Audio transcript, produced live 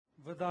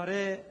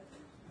Վդարե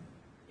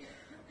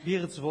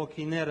բիղծ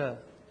ոգիները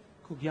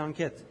քու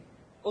կյանքեդ։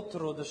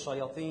 اطرد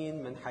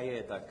الشياطين من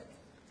حياتك.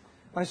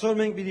 Այսօր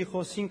մենք պիտի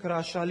խոսենք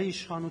հրաշալի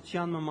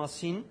իշխանության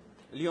մասին,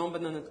 اليوم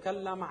بدنا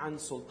نتكلم عن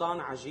سلطان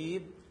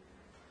عجيب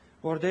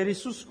որ Տեր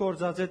Հիսուս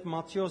կործած այդ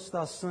Մատթեոս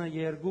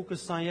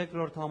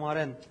 12:23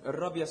 համարեն։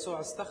 الرب يسوع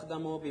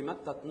استخدمه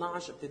بمتى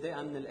 12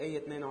 ابتداء من الآية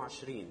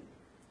 22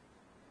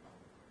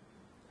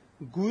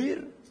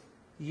 Գույր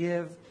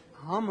եւ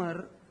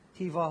համր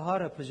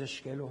թիվահարը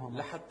բժշկելու համար։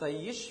 لحتى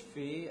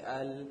يشفي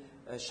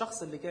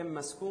الشخص اللي كان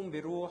مسكون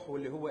بروح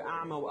واللي هو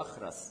أعمى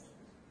وأخرس.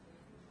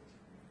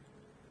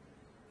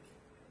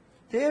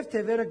 Թեև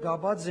թևերը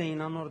գաբած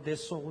էին անոր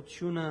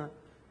դեսողությունը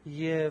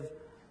եւ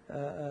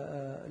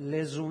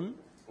լեզուն,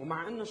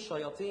 ومع أن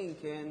الشياطين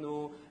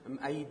كانوا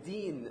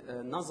مأيدين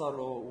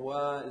نظره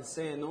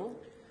ولسانه،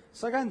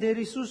 սակայն Տեր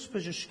Հիսուս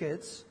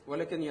բժշկեց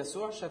ولكن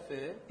يسوع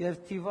شفاه، եւ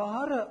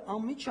թիվահարը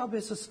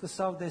ամիջապես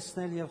սկսավ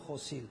տեսնել եւ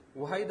խոսիլ։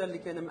 وهيدا اللي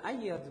كان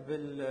مأيد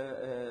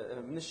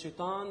من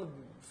الشيطان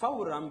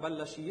فورا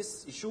بلش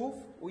يشوف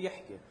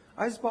ويحكي.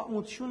 Այս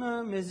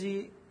բաղմությունը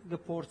մեզի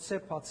գործե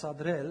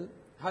բացադրել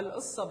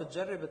هالقصة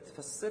بتجرب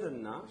تفسر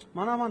لنا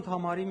մանավանդ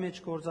համարի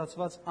մեջ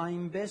գործածված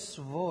այնպես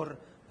որ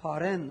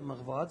փարեն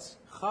մղված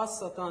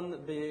خاصة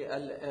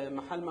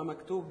بمحل ما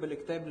مكتوب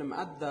بالكتاب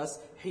المقدس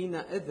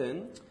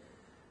حينئذ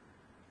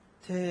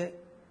թե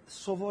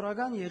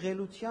սովորական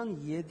եղելության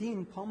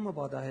յետին փամը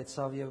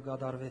բադահեցավ եւ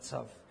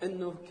գադարվեցավ։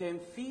 انه كان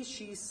في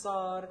شيء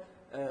صار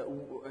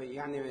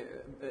يعني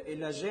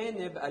الى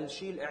جانب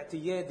الشيء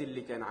الاعتيادي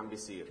اللي كان عم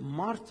بيصير.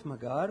 Մարդ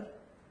մգար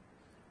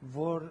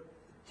որ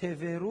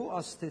թևերու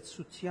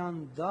աստեցության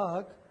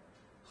դակ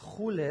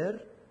խուլեր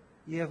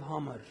եւ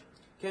համր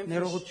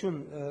ներողություն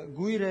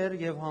գույրեր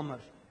եւ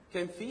համր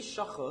كان في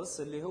شخص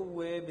اللي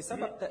هو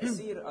بسبب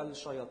تأثير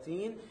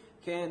الشياطين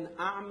كان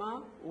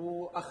أعمى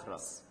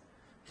وأخرس.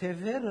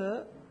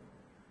 թևերը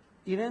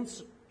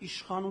իրենց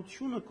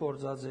իշխանությունը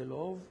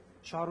կորցածելով,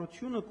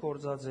 չարությունը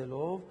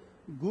կորցածելով,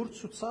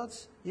 գուրցուցած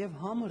եւ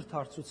համր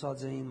դարձուցած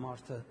էին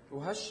մարդը։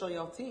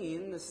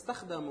 وهالشياطين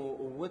استخدموا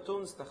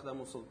قوتهم،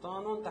 استخدموا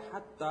سلطانهم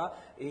حتى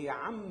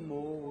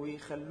يعموا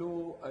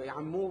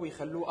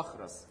ويخلوه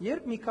أخرس.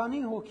 Երբ մի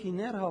քանի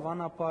հոգիներ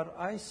հավանաբար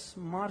այս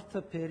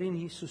մարդը Պերին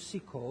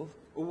Հիսուսիկով,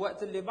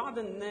 ووقت اللي بعض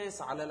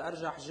الناس على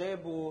الأرجح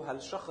جابوا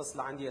هالشخص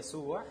لعند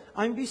يسوع،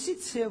 այնպիսի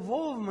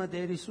ցևով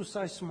մտեր Հիսուս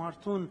այս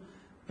մարդուն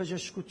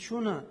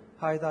բժշկությունը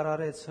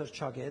հայտարարեց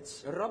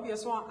հրճագեց, الرب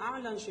يسوع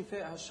أعلن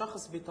شفاء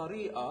هالشخص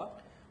بطريقة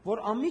որ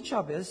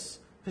ամիջապես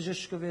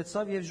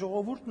բժշկվեցավ եւ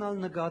ժողովուրդն ալ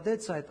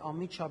նկատեց այդ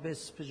ամիջապես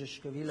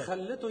բժշկվելը։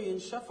 خلته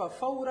ينشفى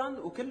فورا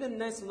وكل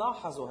الناس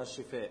لاحظوا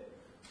هالشفاء.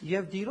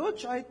 Եվ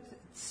դիրոջ այդ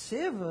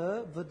ցևը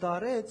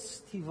վդարեց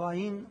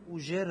թիվային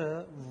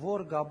ուժերը,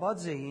 որ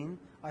գաբած էին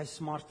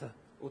այս մարդը։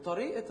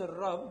 وطريقة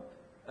الرب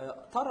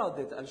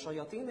طردت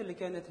الشياطين اللي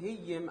كانت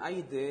هي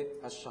مأيدة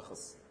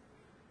هالشخص.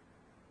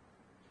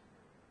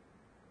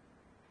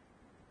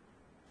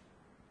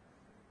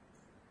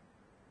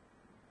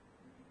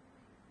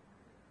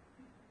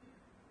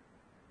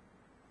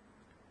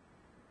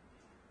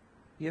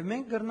 Եվ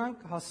մենք կրնանք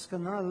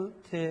հասկանալ,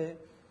 թե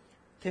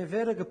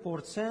թևերը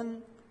կփորձեն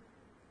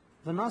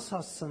վնաս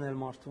հասցնել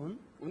մարդուն,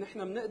 ونحن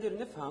بنقدر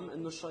نفهم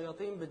انه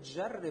الشياطين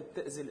بتجرب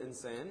تأذي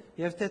الانسان،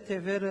 եւ թե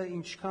թևերը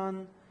ինչքան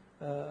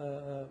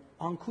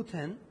անկութ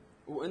են,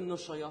 وانه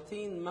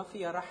الشياطين ما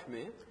فيها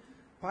رحمة،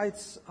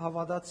 բայց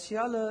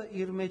հավատացյալը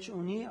իր մեջ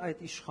ունի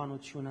այդ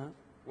իշխանությունը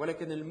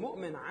ولكن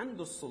المؤمن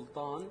عنده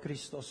السلطان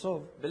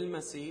Քրիստոսով,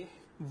 بالمسيح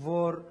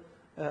որ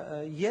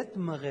յետ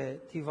մղե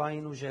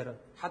թիվային ուժերը։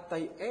 حتى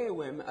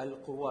يقاوم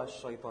القوى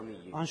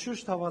الشيطانية.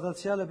 Անշուշտ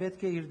հավատացյալը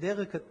պետք է իր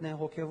դեղը գտնե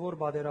հոգևոր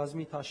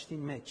բادرազմի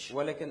ճաշտին մեջ։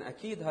 ولكن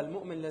اكيد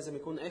هالمؤمن لازم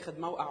يكون اخذ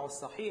موقعه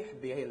الصحيح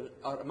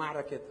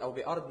بمعركة او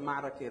بارض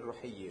معركة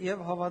الروحية. Եվ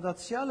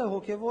հավատացյալը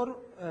հոգևոր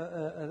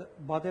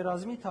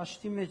բادرազմի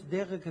ճաշտի մեջ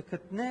դեղը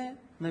կգտնե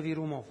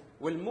նվիրումով։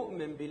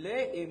 والمؤمن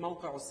بيلاقي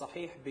موقعه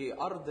الصحيح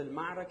بارض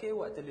المعركة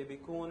وقت اللي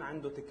بيكون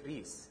عنده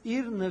تكريس.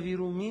 Իր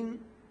նվիրումին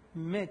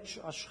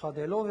մեջ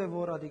աշխատելով է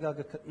որ ադիգա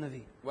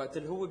կգտնվի։ وقت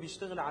اللي هو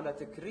بيشتغل على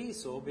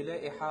تكريسه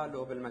بيلاقي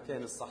حاله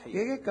بالمكان الصحيح.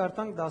 Եկեք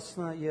կարդանք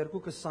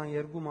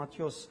 12:22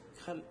 Մատթեոս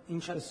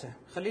ինչպես է։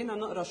 خلينا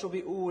نقرا شو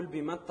بيقول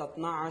بمتى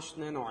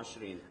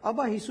 12:22.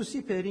 Աբա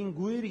Հիսուսի Պերին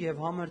գույր եւ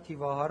համր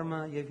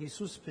թիվահարմը եւ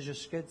Հիսուս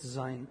բժշկեց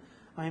զայն,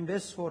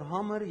 այնպես որ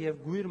համր եւ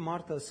գույր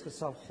մարդը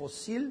սկսավ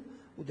խոսիլ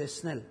ու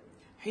տեսնել։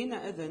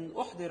 حينئذ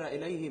أحضر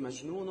إليه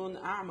مجنون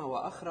أعمى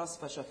وأخرس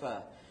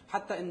فشفاه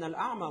حتى إن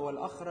الأعمى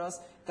والأخرس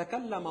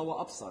تكلم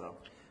وأبصر.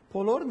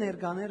 Բոլոր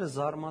ներկաները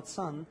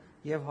զարմացան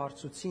եւ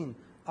հարցուցին.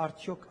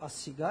 արդյոք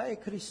ասիգա է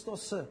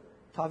Քրիստոսը,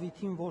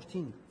 Դավիթին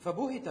որդին։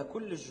 فبهت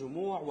كل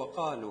الجموع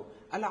وقالوا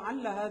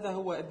ألعل هذا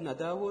هو ابن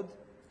داود.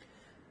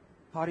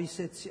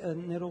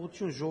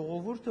 Ներողություն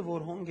ժողովուրդը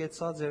որ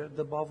հոնգեցած էր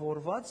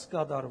դպավորված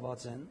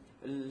գադարված են։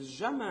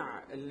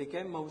 الجمع اللي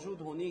كان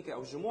موجود هونيك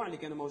أو الجموع اللي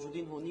كانوا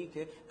موجودين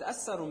هونيك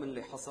تأثروا من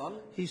اللي حصل.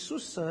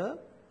 Հիսուսը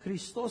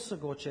Քրիստոսը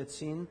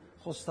գոչեցին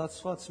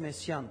խոստացված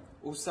Մեսիան։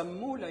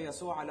 وسموه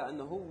ليسوع على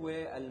أنه هو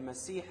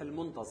المسيح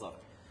المنتظر.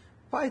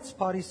 Բայց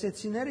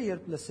փարիսեցիները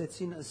երբ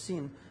լսեցին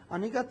ըսին,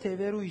 անիկա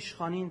թևեր ու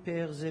իշխանին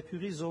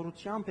Պեղզեփյուղի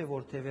զորությամբ է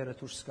որ թևերը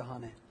դուրս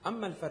կհանե։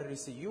 أما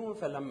الفريسيون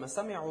فلما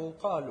سمعوا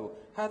قالوا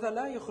هذا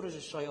لا يخرج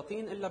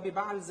الشياطين إلا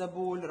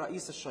ببعلزبول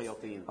رئيس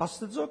الشياطين.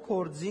 Աստծո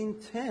կորձին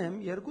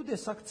թեմ երկու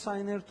տեսակ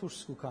ցայներ դուրս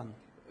կան։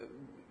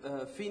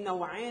 في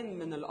نوعين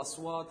من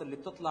الأصوات اللي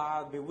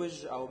بتطلع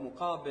بوجه أو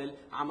مقابل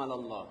عمل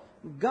الله.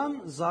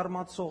 Գան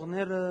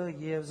զարմացողները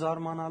եւ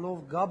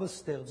զարմանալով գաբը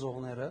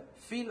ստեղծողները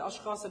في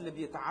الأشخاص اللي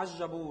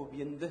بيتعجبوا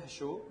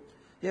وبيندهشوا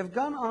եւ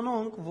կան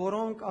անոնք,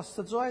 որոնք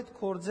Աստծո այդ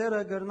կորձերը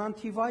գրնան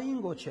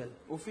թիվային գոչել։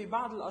 وفي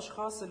بعض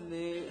الأشخاص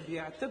اللي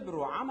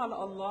بيعتبروا عمل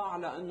الله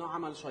على أنه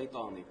عمل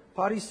شيطاني.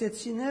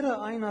 Փարիսեցիները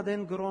այն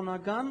adեն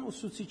գրոնական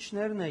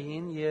ուսուցիչներն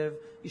էին եւ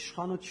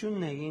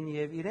իշխանությունն էին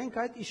եւ իրենք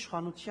այդ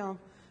իշխանությամբ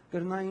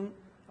գրնային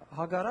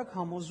հագարակ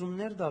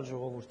համոզումներ դալ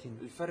ժողովրդին։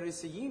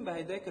 الفريسيين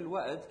بهداك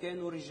الوقت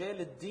كانوا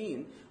رجال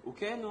الدين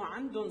وكانوا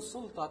عندهم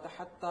سلطة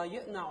حتى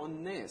يقنعوا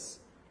الناس.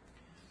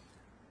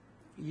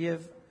 Եվ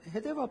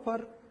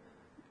հետեւաբար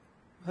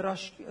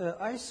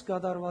այս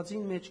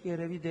գադարվածին մեջ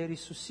կերևի Տեր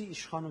Հիսուսի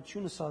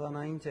իշխանությունը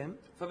սատանային դեմ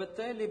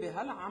فبالتالي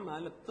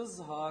بهالعمل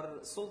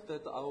بتظهر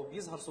سلطة أو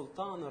بيظهر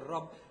سلطان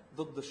الرب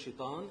ضد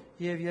الشيطان.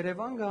 եւ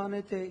Երևան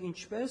գանե թե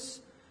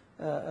ինչպես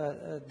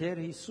Տեր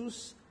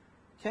Հիսուս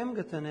թեմ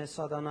գտնե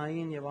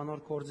սատանային եւ անոր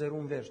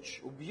կորձերուն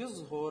վերջ։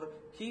 وبيظهر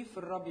كيف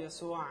الرب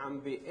يسوع عم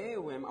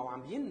بيقاوم أو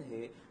عم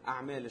ينهي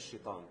أعمال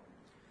الشيطان.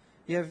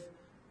 Եվ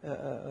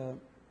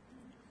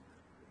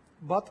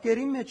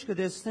Բատկերի մեջ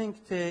կտեսնենք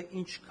թե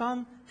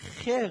ինչքան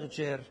խեղճ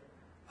էր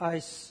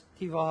այս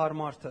թիվահար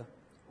մարդը։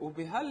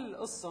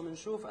 وبهالقصة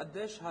بنشوف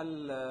قديش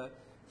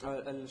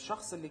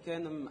الشخص اللي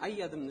كان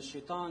مؤيد من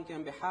الشيطان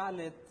كان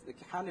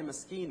حالة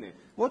مسكينة.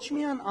 Ոչ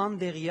միան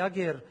անդեղյակ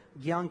էր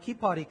ցանկի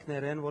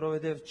բարիկներեն,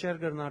 որովհետև չեր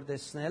գնար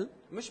տեսնել,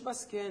 مش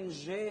بس كان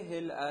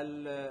جاهل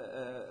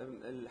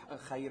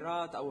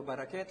الخيرات أو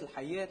بركات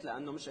الحياة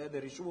لأنه مش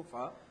قادر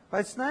يشوفها.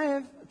 բայց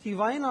նաև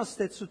թիվային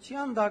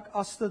աստեցության դակ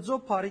Աստծո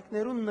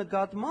բարիկներուն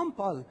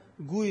նկատմամբ ալ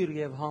գույր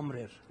եւ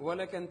համրեր։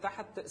 ولكن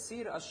تحت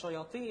تأثير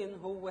الشياطين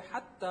هو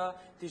حتى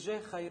تجاه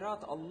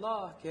خيرات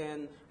الله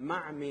كان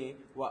معمي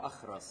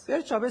وأخرس.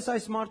 Վերջապես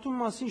այս մարդուն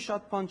մասին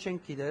շատ բան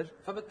չենք գիտեր։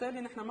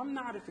 فبالتالي نحن ما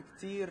بنعرف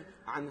كثير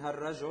عن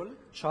هالرجل.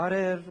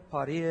 Չարեր,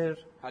 բարիեր,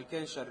 هل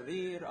كان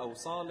شرير أو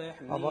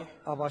صالح منيح؟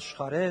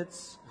 աբաշխարեց,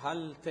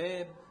 هل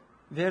تاب؟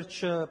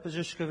 վերջը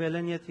բժշկվել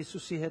են իդ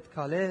Հիսուսի հետ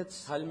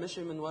քալեց, هل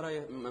مشي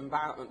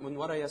من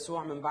ورا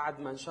يسوع من بعد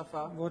ما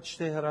انشفى؟ ոչ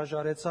թե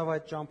հրաժարեցավ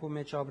այդ ճամփու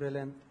մեջ ապրել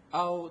են։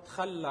 أو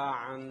تخلى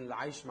عن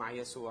العيش مع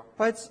يسوع.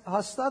 Բայց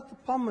հաստատ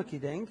բանը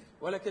գիտենք,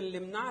 ولكن اللي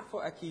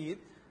بنعرفه أكيد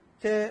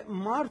թե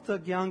մարդը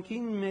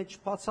ցանկին մեջ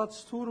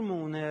բացած թուրմ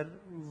ուներ,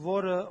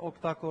 որը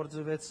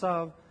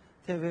օգտագործվեցավ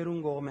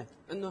թևերուն կողմէ։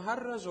 إنه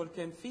هالرجل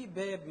كان في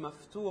باب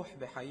مفتوح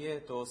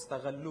بحياته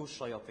استغلوه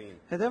الشياطين.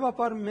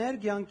 Հետևաբար մեր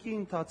ցանկի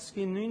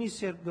ընթացքին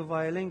նույնիսկ երբ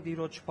գվայելենք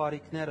Տիրոջ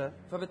բարիկները,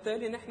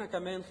 فبالتالي نحن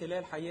كمان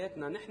خلال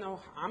حياتنا نحن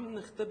عم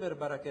نختبر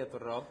بركات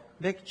الرب.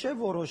 բեք չէ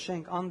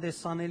որոշենք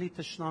անդեսանելի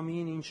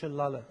ճշնամիին ինչը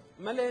լալը։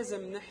 ما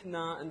لازم نحن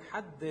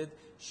نحدد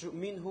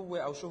مين هو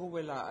أو شو هو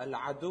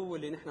العدو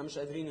اللي نحن مش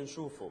قادرين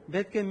نشوفه.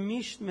 Պետք է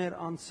միշտ մեր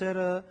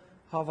անձերը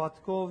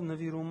հավատքով,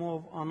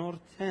 նվիրումով անոր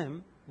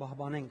թեմ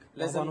բահբանենք,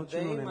 لازم բահբանություն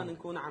دائما ունենանք։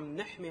 نكون عم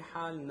نحمي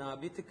حالنا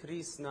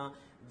بتكريسنا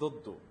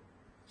ضده.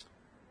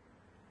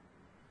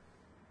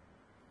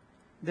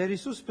 Դեր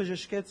Հիսուս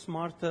բժշկեց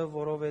մարդը,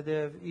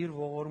 որովհետև իր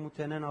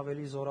ողորմութենեն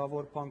ավելի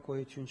զորավոր բան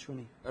գոյություն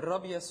չունի։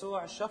 الرب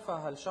يسوع شفى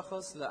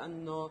هالشخص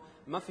لأنه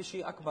ما في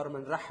شيء أكبر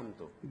من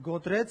رحمته.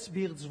 Գոդրեց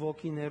բիղձ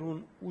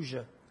ոգիներուն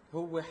ուժը,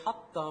 هو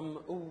حطم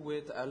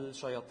قوة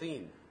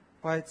الشياطين.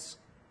 բայց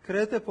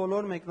Կրետե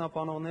բոլոր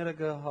մեկնաբանողները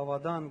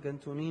կհավատան,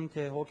 կընդունին,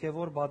 թե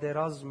հոգևոր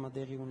բادرազմը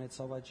տեղի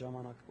ունեցավ այդ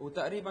ժամանակ։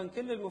 وتقريبا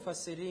كل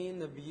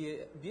المفسرين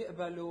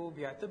بيقبلوا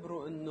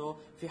بيعتبروا انه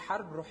في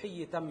حرب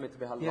روحية تمت Եվ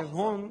بهاللحظة.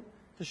 հոն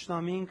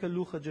տշնամին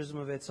կլուխը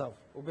ջզմվեցավ,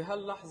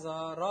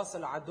 وبهاللحظة راس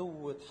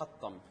العدو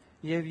تحطم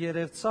եւ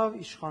երևցավ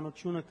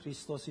իշխանությունը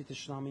Քրիստոսի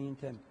տշնամիին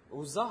թեմ։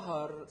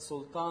 وظهر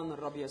سلطان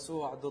الرب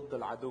يسوع ضد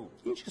العدو.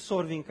 Ինչ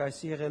կսորվինք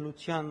այս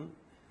եղելության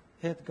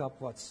հետ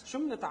կապված։ شو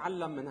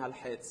بنتعلم من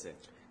هالحادثة؟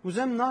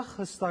 Ուզեմ նախ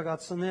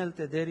հստակացնել,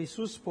 թե Տեր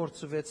Հիսուս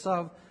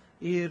փորձվեցավ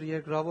իր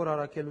երկրավոր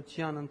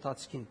առաքելության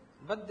ընթացքին։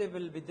 بدي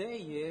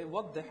بالبداية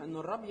وضح انه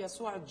الرب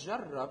يسوع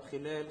تجرب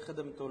خلال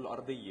خدمته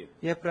الأرضية.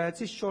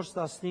 Եբրայեցիս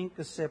 4:15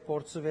 կսե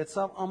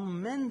փորձվեցավ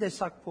ամեն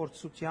տեսակ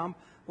փորձությամբ,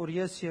 որ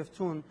ես եւ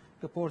ցուն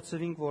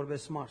կփորձվինք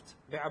որպես մարդ։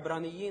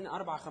 بعبرانيين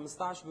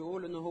 4:15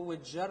 بيقول انه هو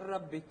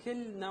تجرب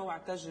بكل نوع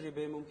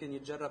تجربة ممكن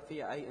يتجرب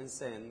فيها اي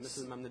انسان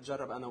مثل ما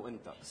بنتجرب انا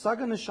وانت. Սա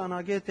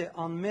կնշանակե, թե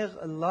անմեղ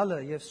լալը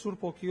եւ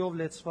Սուրբ ոգիով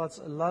լեցված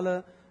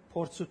լալը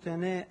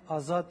փորձութենե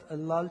ազատ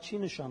լալ չի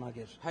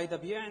նշանակեր։ هيدا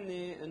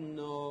بيعني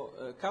انه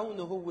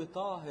كونه هو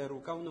طاهر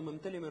وكونه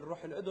ممتلئ من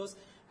الروح القدس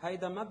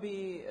هيدا ما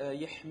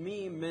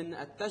بيحميه من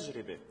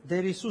التجربة.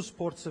 Դեր Հիսուս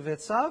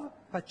փորձվեցավ,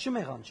 բայց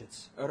չմեղանչեց։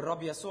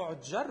 الرب يسوع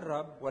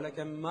تجرب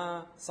ولكن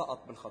ما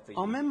سقط بالخطية.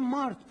 Ամեն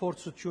մարդ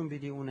փորձություն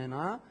պիտի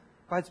ունենա,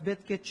 բայց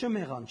պետք է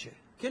չմեղանչի։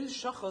 كل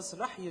شخص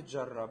رح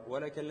يتجرب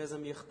ولكن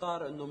لازم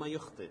يختار انه ما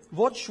يخطئ.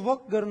 Ոչ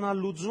ոք գրնա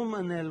լուծում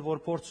ընել, որ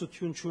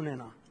փորձություն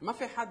չունենա։ ما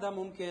في حدا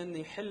ممكن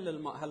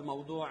يحل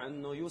هالموضوع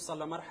انه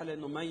يوصل لمرحله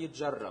انه ما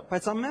يتجرب.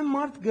 Բայց ամեն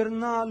մարդ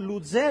գրնա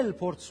լուծել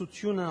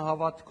փորձությունը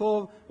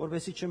հավատքով,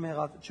 որովհետեւ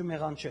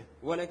չմեղանչե։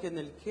 ولكن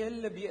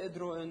الكل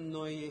بيقدروا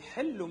انه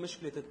يحلوا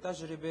مشكله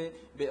التجربه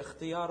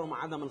باختيارهم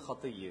عدم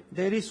الخطيه.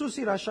 Դեր Հիսուս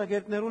իր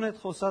աշակերտներուն հետ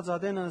խոսած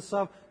ադենը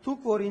ասավ. «Դուք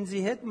որ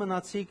ինձի հետ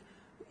մնացիք,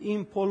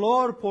 իմ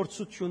բոլոր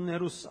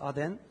փորձություններուս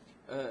ադեն»։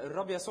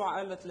 الرب يسوع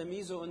قال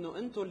لتلاميذه انه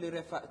انتم اللي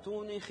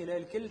رافقتوني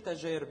خلال كل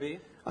تجاربي.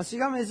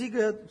 Ասիկա մեզի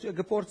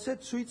գործե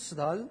ցույց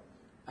տալ,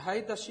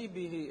 هيدا شيء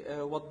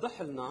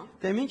بيوضح لنا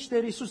թե ինչ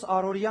Տեր Հիսուս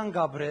առօրյան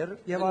գաբրեր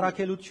եւ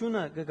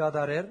առաքելությունը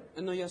կգադարեր,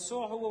 انه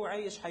يسوع هو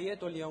وعايش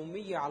حياته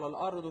اليوميه على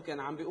الارض وكان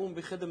عم بيقوم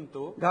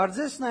بخدمته.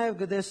 գարձես նաեւ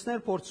գտեսներ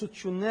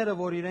փորձությունները,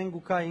 որ իրեն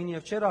գուկային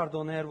եւ չեր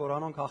արդոներ, որ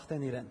անոնք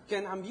հաղթեն իրեն։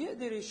 كان عم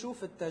بيقدر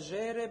يشوف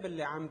التجارب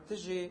اللي عم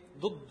تجي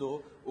ضده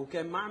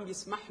وكان ما عم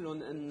يسمح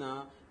لهم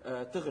انها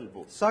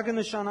تغلبوا. Սա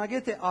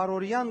կնշանակե թե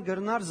առօրյան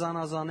գրնար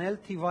զանազանել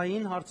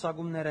թիվային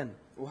հարցակումներեն։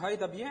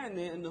 وهيدا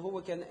بيعني انه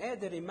هو كان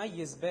قادر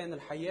يميز بين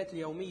الحياه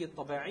اليوميه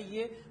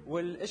الطبيعيه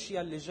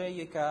والاشياء اللي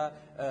جايه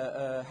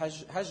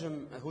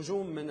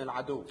كهجوم من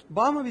العدو.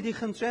 Բամը պիտի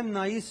խնդրեմ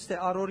նայից թե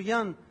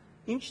առօրյան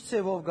ինչ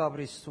ցևով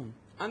գաբրիստուն։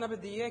 انا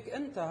بدي اياك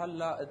انت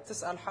هلا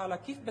تسال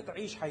حالك كيف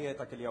بتعيش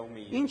حياتك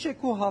اليوميه؟ Ինչ է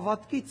քո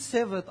հավատքի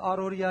ցևդ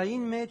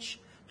առօրյային մեջ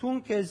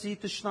թուն քեզի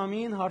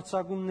տշնամին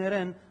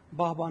հարցակումներեն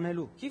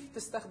բահբանելու։ كيف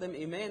تستخدم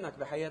ايمانك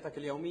بحياتك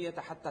اليوميه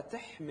حتى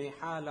تحمي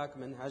حالك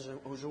من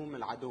هجوم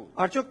العدو؟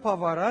 Արդյոք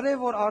բավարար է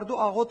որ արդու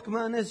աղոտ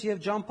կմնես եւ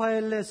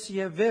ջամփայելես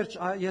եւ վերջ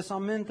ես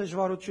ամեն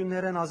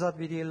դժվարություններեն ազատ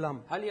պիտի ելամ։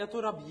 هل يا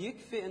ترى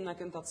بيكفي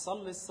انك انت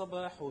تصلي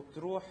الصبح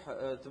وتروح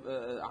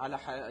على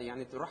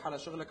يعني تروح على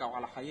شغلك او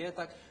على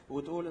حياتك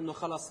وتقول انه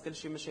خلص كل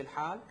شيء مشي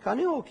الحال؟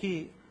 Քանի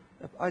հոգի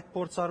այդ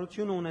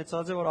փորձառությունը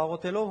ունեցած է որ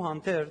աղոտելով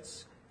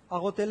հանդերձ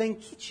աղոտել ենք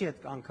ցույց հետ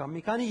անգամ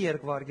մի քանի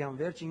երկվարգյան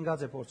վերջ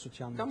ինգած է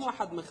փորձության كم մեջ։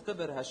 واحد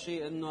مختبر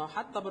هالشيء انه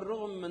حتى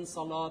بالرغم من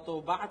صلاته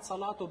وبعد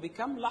صلاته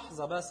بكم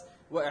لحظه بس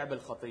وقع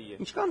بالخطيه.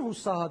 Ինչքան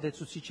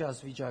հուսահատեցուցիչ է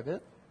ազվիճակը,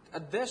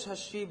 قديش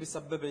هالشيء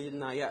بيسبب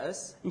لنا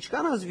يأس؟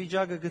 ինչքան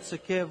ազվիճակը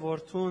գցկե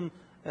որթուն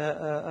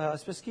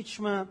ասպես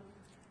քիչմը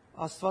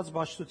Աստված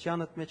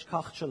ճշտությանդ մեջ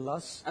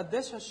քաղճլաս։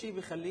 قديش هالشيء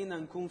بخلينا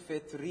نكون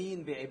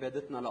فاترين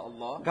بعبادتنا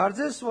لله؟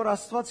 Գարձես որ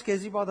Աստված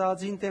քեզի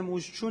բադածին դեմ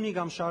ուժ չունի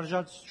կամ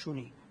շարժած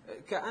չունի։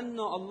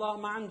 كأنه الله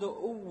ما عنده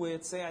قوة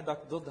تساعدك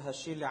ضد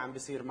هالشيء اللي عم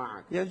بيصير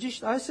معك. Եվ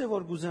ճիշտ այս է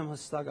որ գուզեմ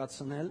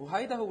հստակացնել,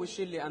 وهيدا هو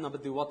الشيء اللي أنا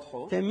بدي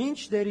وضحه. թե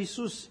ինչ Տեր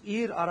Հիսուս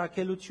իր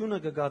առաքելությունը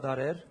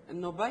կգադարեր,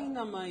 إنه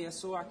بينما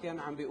يسوع كان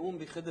عم بيقوم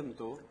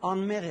بخدمته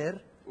անմեղ էր,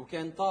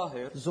 وكان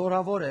طاهر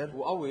զորավոր էր,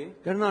 وقوي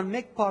կրնար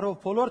մեկ փարով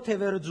բոլոր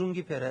թևերը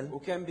ձունգի բերել,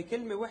 وكان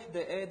بكلمة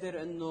وحدة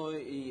قادر إنه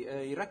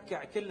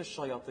يركع كل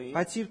الشياطين.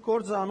 բայց իր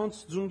կորձը անոնց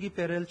ձունգի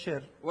բերել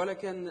չէր։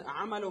 ولكن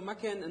عمله ما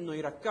كان إنه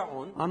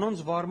يركعهم Անոնց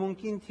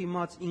վարմունքին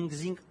թիմած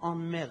ինքզինք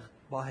անմեղ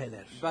բահել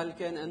էր։ بل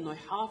كان إنه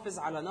يحافظ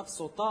على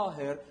نفسه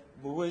طاهر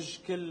بوجه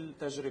كل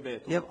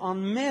تجرباته. Եվ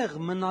անմեղ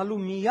մնալու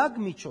միակ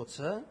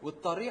միջոցը,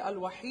 والطريقة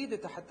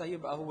الوحيدة حتى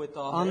يبقى هو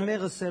طاهر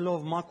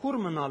անմեղսելով մաքուր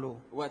մնալու,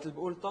 وقت اللي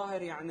بقول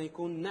طاهر يعني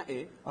يكون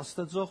نقي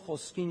Աստծո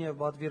խոսքին եւ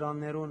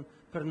բադվիրաններուն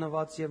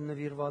բռնված եւ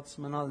նվիրված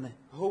մնալն է։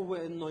 هو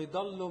انه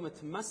يضله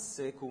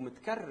متمسك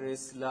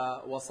ومتكرس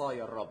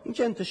لوصايا الرب. Ինչ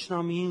են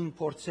տշնամիին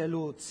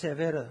փորձելու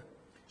ցևերը։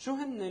 شو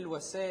هن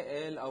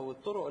الوسائل او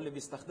الطرق اللي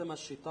بيستخدمها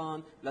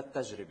الشيطان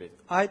للتجربة؟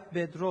 Այդ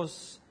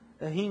Պետրոս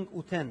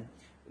 5:8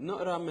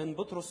 نقرا من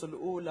بطرس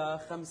الاولى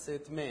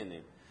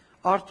 5:8.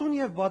 Արթուն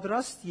եւ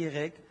պատրաստ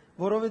եղեք,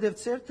 որովհետեւ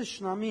ծեր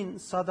տշնամին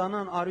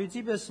սատանան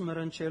արյուծի պես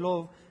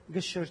մրնչելով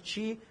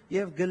գշրջի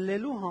եւ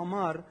գլելու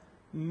համար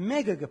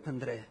մեկը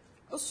կփնդրե։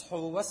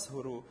 اصحوا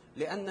واسهروا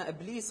لأن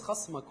إبليس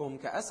خصمكم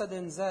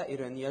كأسد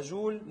زائر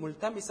يجول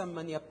ملتمسا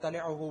من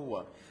يبتلعه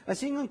هو.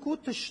 Այսինքն քու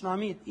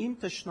տշնամիդ, իմ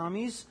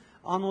տշնամիս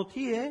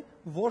անոթի է,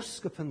 որս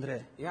կփնդրե։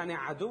 يعني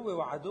عدوي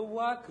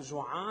وعدوك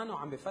جوعان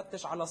وعم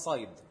بفتش على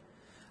صيد.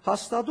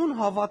 Հաստատուն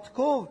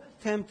հավատքով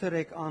թեմ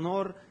թրեք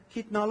անոր,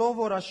 գիտնալով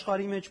որ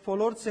աշխարհի մեջ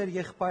բոլոր ծեր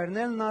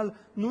եղբայրներն ալ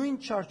նույն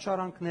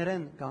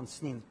չարչարանքներեն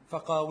գանցնին։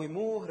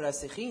 فقاوموه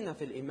راسخين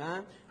في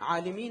الإيمان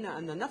عالمين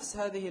أن نفس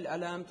هذه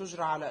الآلام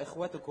تجرى على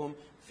إخوتكم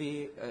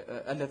في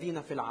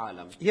الذين في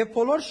العالم. Եվ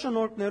բոլոր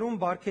շնորհներուն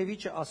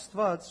Բարգևիչը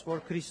Աստված, որ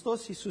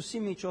Քրիստոս Հիսուսի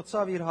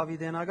միջոցով իր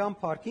հավիտենական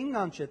փառքին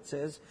կանչեց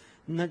ցեզ,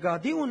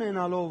 նկատի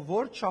ունենալով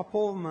որ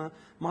չափով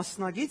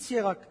մասնագից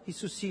եղակ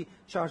Հիսուսի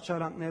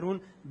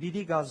չարչարանքներուն՝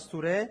 դիդի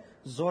գազդուրե,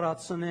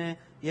 զորացնե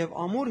եւ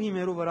ամուր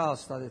հիմերու վրա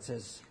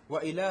հաստատեցես։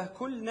 وإله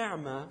كل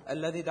نعمة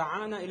الذي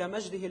دعانا إلى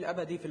مجده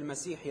الأبدي في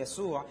المسيح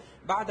يسوع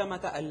بعدما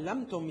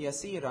تألمتم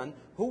يسيرا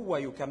هو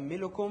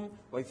يكملكم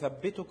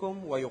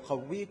ويثبتكم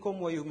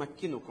ويقويكم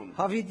ويمكنكم.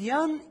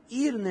 Հավիդյան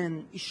իրն են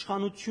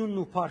իշխանությունն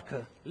ու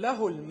փառքը։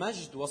 له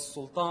المجد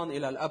والسلطان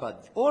إلى الأبد.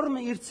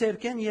 Օրը իր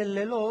ցերկեն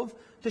ելլելով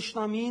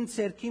Տշնամիին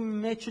ցերկի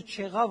մեջը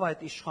չեղավ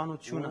այդ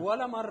իշխանությունը։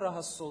 ولا مرة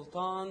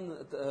هالسلطان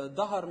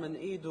ظهر من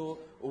إيده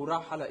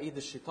وراح على إيد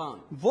الشيطان.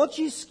 Ոչ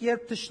իսկ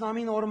երբ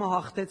Տշնամին օրը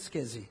հաղթեց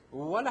քեզի։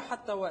 ولا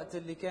حتى وقت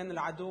اللي كان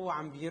العدو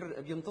عم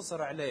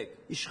بينتصر عليك.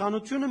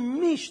 Իշխանությունը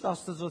միշտ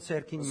Աստծո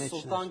ցերկին մեջն է։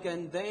 السلطان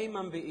كان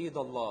دائما بإيد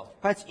الله.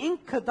 Բայց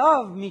ինքը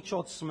դավ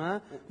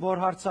միջոցը, որ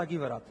հարցակի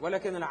վրա։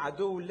 ولكن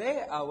العدو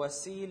لقى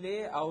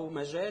وسيلة أو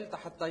مجال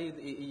حتى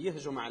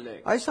يهجم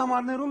عليك. Այս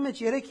համարներում մեջ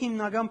 3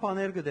 հիմնական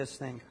բաներ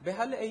կտեսնենք։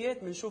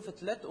 بهالآيات بنشوف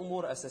 3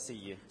 أمور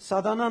أساسية.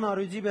 Սատանան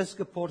արույցի պես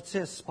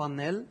կփորձե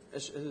սպանել,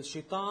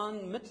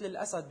 الشيطان مثل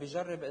الأسد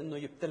بيجرب إنه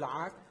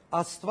يبتلعك.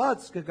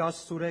 Աստված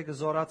կգաստուրե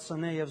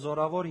կզորացնե եւ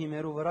զորավոր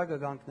հիմերու վրա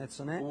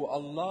կգանքնեցնե։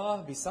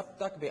 والله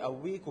بيثبتك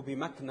بيقويك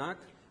وبيمكنك.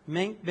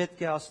 Մենք պետք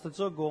է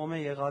Աստծո գոմե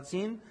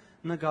եղածին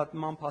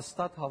նկատմամբ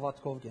հաստատ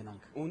հավատքով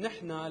գնանք։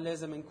 ونحن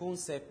لازم نكون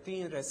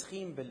ثابتين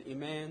راسخين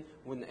بالإيمان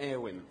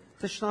ونقاوم.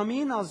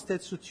 Տշնամին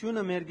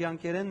ազդեցությունը մեր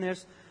ցանկերեն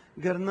ներս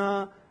գրնա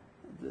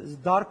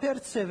դարբեր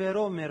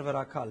ծևերով մեր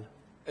վրա կալ։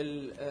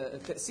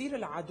 التأثير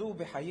العدو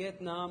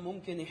بحياتنا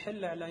ممكن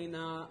يحل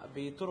علينا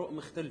بطرق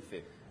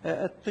مختلفة.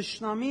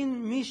 Տշնամին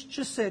միշտ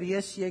չսեր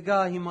ես եկա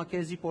հիմա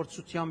քեզի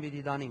փորձության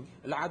պիտի դանիմ։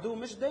 العدو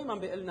مش دايما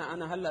بيقلنا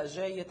أنا هلأ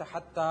جاي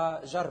حتى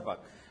جربك.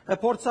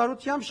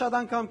 Փորձառությամբ շատ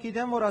անգամ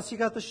գիտեմ, որ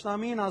ասիկա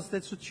տշնամին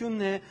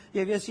ազդեցությունն է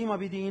եւ ես հիմա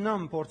պիտի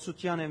ինամ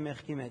փորձության եւ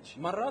մեղքի մեջ։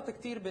 مرات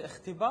كتير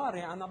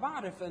باختباري أنا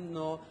بعرف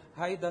إنه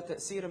هيدا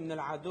تأثير من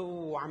العدو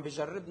وعم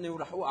بجربني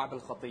ورح أوقع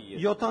بالخطية.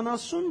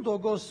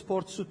 70%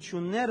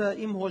 փորձությունները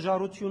իմ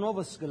հոժարությունով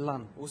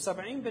սկլան։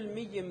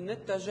 و70% من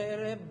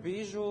التجارب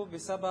بيجوا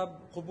بسبب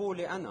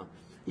قبولي أنا.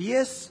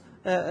 Ես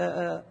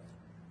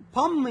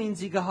Փամը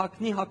ինձ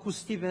գահակնի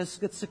հակուստի վես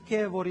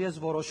գծկե, որ ես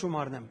որոշում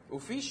առնեմ։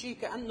 وفي شيء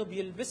كأنه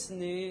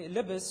بيلبسني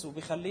لبس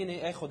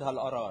وبيخليني آخذ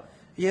هالقرار.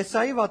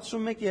 Եսայի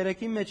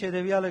 61:3-ի մեջ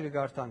հետևյալը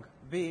կգարտանք։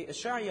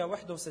 بإشعيا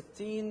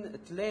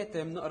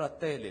 61:3 بنقرا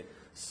التالي.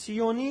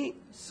 Սիոնի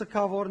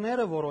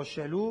սկավորները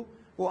որոշելու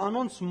ու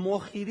անոնց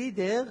մոխիրի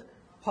դեղ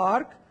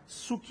փառք,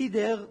 սուքի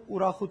դեղ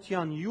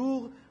ուրախության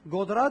յուղ,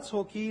 գոդրած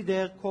հոգի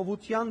դեղ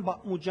քովության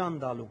բամուջան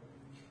դալու։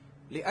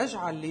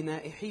 لأجعل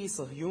لنائحي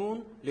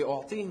صهيون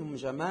لأعطيهم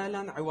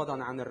جمالا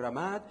عوضا عن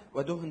الرماد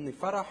ودهن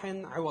فرح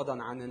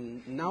عوضا عن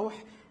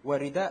النوح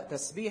ورداء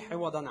تسبيح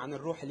عوضا عن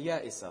الروح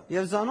اليائسة.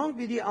 Եվ զանոնք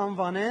պիտի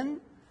անվանեն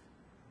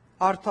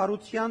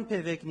արդարության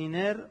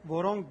փևեկնիներ,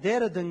 որոնք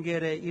դերը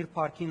դնգեր է իր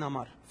փառքին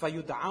համար։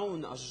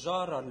 فيدعون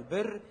أشجار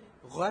البر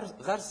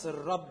غرس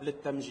الرب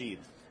للتمجيد.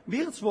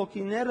 Բիղծ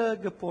ոգիները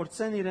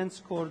կփորձեն իրենց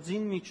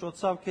կորձին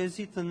միջոցով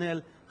քեզի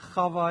տնել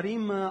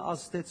խավարիմը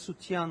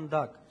աստեցության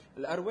դակ։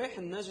 الأرواح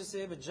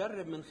النجسة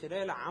بتجرب من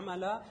خلال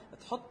عملها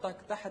تحطك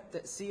تحت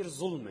تأثير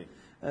ظلمي.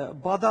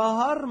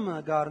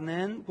 Բադահարմը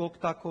գարնեն,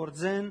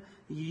 գոկտակորձեն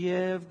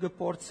եւ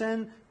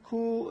կփորձեն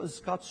քու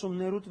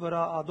զգացումներուդ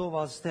վրա ադով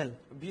ազդել։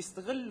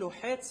 بيستغلوا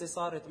حادثة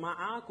صارت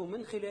معك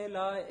ومن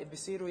خلالها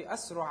بيصيروا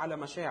يأثروا على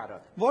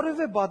مشاعرك.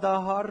 Որևէ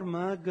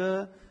բադահարմը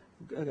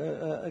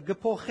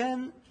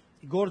կփոխեն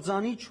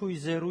գործանի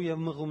ճույզերու եւ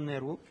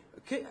մղումներու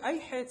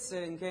أي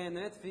حادثة إن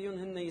كانت فيهم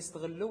هن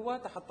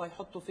يستغلوها حتى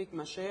يحطوا فيك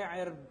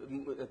مشاعر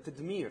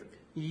تدمير.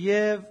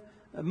 եւ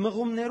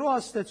մղումներու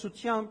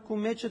աստեցությամբ քու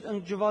մեջդ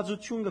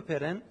ընկճվածություն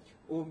կբերեն,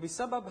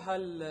 وبسبب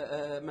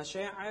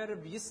هالمشاعر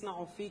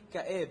بيصنعوا فيك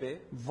كآبة،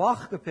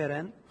 վախ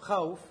կբերեն,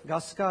 خوف،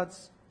 գասկած,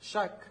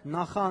 شك،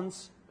 նախանց,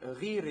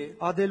 غيرة،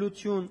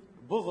 ադելություն,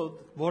 بغض،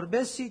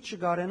 որբեսի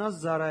չգարենաս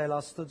զարայել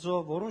Աստծո,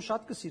 որուն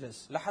շատ կսիրես։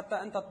 لحتى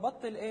أنت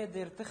تبطل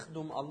قادر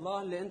تخدم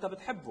الله اللي أنت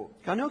بتحبه.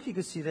 Քանի օքի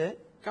կսիրե,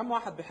 كم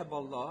واحد بيحب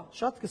الله؟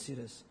 շատ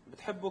կսիրես։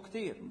 بتحبه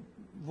كتير.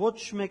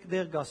 Ոչ մեկ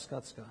դեր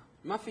գասկած կա։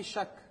 ما في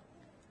شك.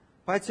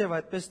 Բայց եւ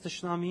այդպես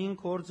տշնամիին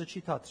կորձը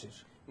չի թատրիր։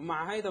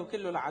 ومع هيدا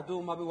وكله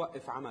العدو ما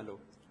بيوقف عمله.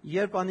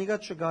 Երբ անիգա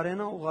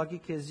չգարենա ուղագի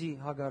քեզի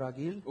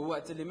հագարագիլ,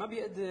 ووقت اللي ما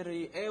بيقدر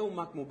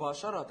يقاومك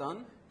مباشرة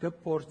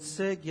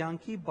կփորձե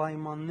ցանկի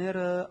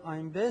պայմանները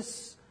այնպես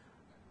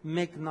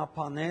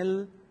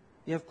մեկնաբանել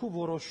եւ քու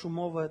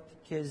որոշումով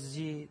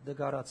քեզի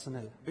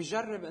դգարացնել։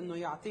 بجرب انه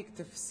يعطيك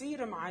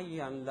تفسير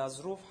معين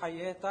لظروف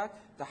حياتك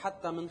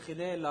حتى من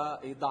خلالها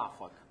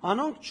يضعفك.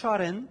 Անոնք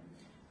չարեն,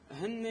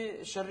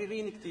 هن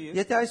شريرين كتير.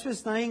 եթե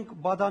այսպես նայենք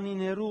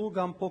բադանիներու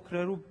կամ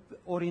փոքրերու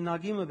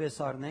օրինագիմը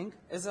բեսարնենք,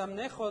 إذا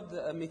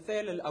بناخذ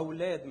مثال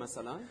الأولاد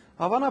مثلا،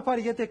 հավանաբար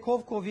եթե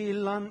կովի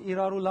իլան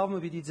իրարու լավ մը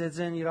պիտի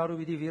ձեծեն, իրարու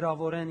պիտի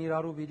վիրավորեն,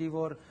 իրարու պիտի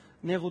որ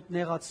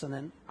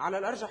նեղացնեն, على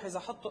الأرجح إذا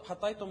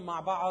حطيتم مع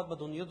بعض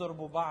بدهم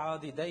يضربوا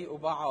بعض يضايقوا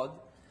بعض.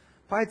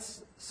 բայց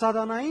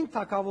սատանային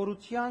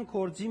թակավորության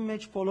կորձի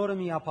մեջ բոլորը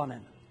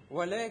միապանեն։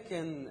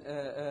 ولكن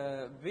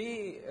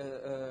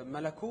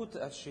بملكوت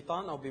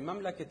الشيطان أو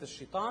بمملكة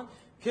الشيطان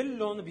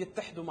كلهم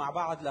بيتحدوا مع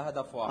بعض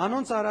لهدف واحد.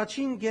 Անոնց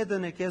առաջին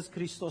գեդն է քեզ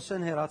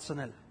Քրիստոսեն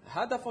հերացնել։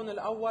 هدفهم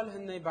الأول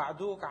هن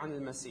يبعدوك عن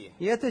المسيح.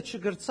 Եթե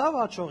չգրծավ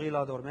աճող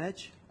իլադոր մեջ,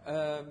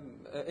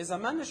 إذا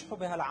ما نجحوا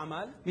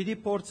بهالعمل մի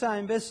փորձը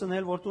այնպես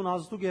սնել, որ դու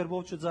ազդու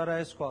գերբով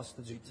չծարայես քո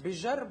Աստծուց։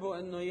 بيجربوا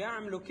انه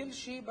يعملوا كل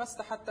شيء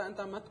بس حتى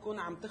انت ما تكون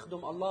عم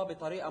تخدم الله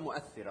بطريقه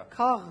مؤثره،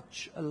 Քաղ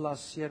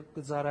ըլլաս երբ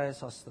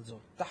կծարայես Աստծո։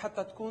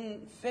 حتى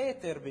تكون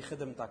فاتر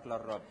بخدمتك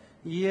للرب.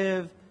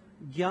 Եվ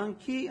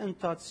ցանկի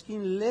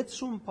ընթացքին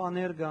լեցուն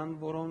բաներ կան,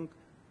 որոնք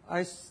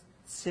այս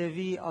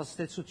ծևի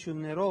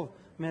աստեցություններով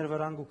մեր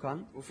վրան կան։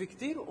 وفي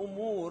كتير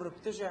امور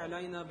بتجي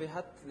علينا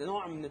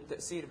بهالنوع من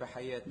التاثير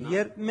بحياتنا.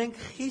 Երբ մենք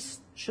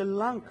խիստ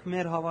չլանք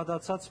մեր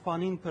հավատացած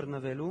բանին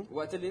բռնվելու,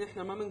 وقت اللي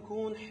نحن ما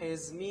بنكون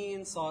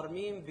حازمين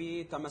صارمين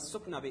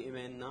بتمسكنا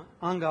بايماننا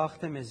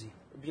անգախտե մեզի։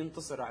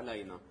 بينتصر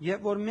علينا.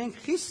 Երբ որ մենք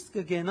խիստ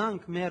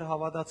կգենանք մեր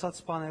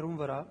հավատացած բաներուն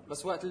վրա,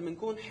 بس وقت اللي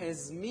بنكون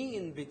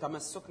حازمين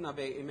بتمسكنا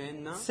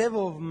بايماننا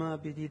ծևով մը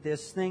պիտի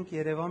տեսնենք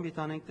Երևան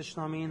պիտի անենք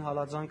տշնամին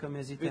հալածանքը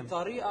մեզի դեմ։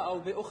 بطريقه او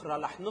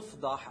باخرى رح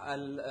نفضح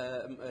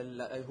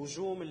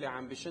الهجوم اللي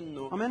عم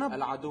بيشنوا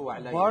العدو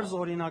علينا. Բարձ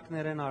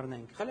օրինակներեն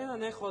առնենք։ خلينا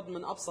ناخذ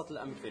من ابسط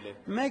الامثله.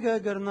 Մեկը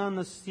գրնա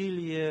նստիլ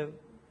եւ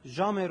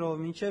ժամերով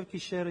մինչև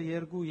գիշերը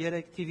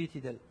 2-3 TV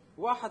դիտել։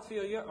 واحد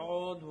فيه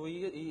يقعد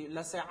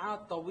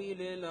لساعات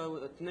طويله ل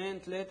 2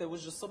 3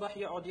 وجه الصبح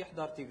يقعد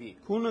يحضر تي في.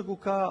 Քունը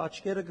գուկա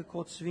աչքերը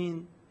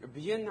կկոծվին,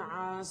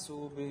 بينعس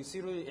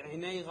وبيصيروا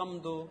عينيه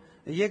يغمضوا.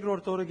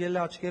 երկրորդ օրը գելը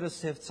աչքերը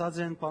սևծած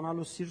են,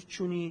 բանալու սիրտ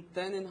չունի,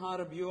 ثاني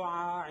نهار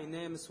بيوعى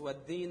عينيه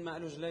مسودين ما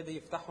له جلاده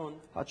يفتحهم.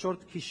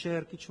 հաջորդ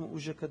գիշեր քիչ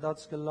ուժը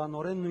կդած կլա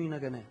նորեն նույնը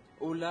գնե։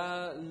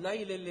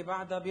 ولليله اللي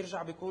بعدها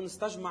بيرجع بيكون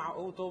استجمع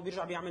قوته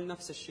وبيرجع بيعمل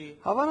نفس الشيء.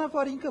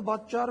 Հավանաբար ինքը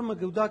պատճառը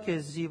մգուդա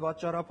քեզի,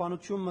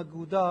 պատճառաբանություն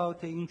մգուդա,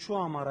 թե ինչու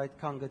համար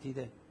այդքան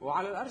գտիդե։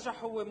 وعلى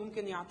الارجح هو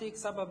ممكن يعطيك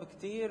سبب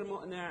كتير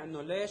مقنع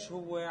انه ليش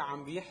هو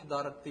عم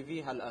بيحضر التي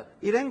في هالقد.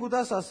 Իրեն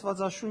գուդաս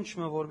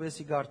Աստվածաշունչը,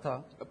 որբեսի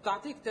գարտա։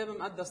 بتعطيه كتاب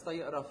مقدس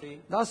تيقرا فيه.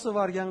 10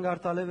 վարյան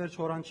գարտալը վերջ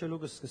հորանչելու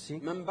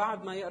կսկսի։ من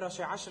بعد ما يقرا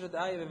شي 10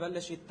 دقائق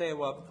ببلش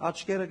يتاوب.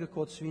 Աչքերը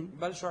կկոծվին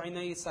بلشوا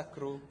عينيه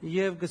يسكروا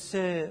եւ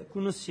գսե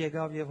քունս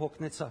եկավ եւ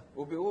հոգնեցա։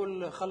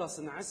 وبيقول خلص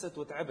انعست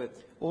وتعبت.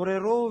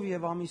 Օրերով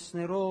եւ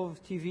ամիսներով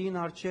TV-ին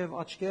արջև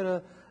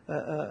աչքերը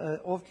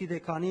ով գիտե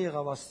քանի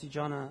եղավ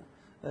աստիճանը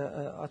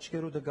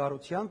աչքերու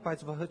դգարության,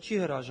 բայց վհ չի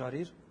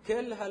հրաժարիր։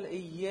 كل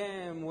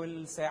هالايام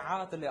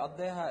والساعات اللي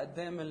قضاها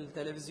قدام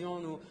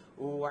التلفزيون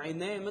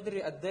وعينيه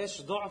مدري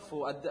قديش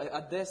ضعفوا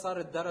قديش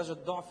صارت درجه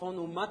ضعفهم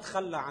وما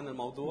تخلى عن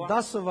الموضوع.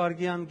 10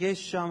 վարգյան գեշ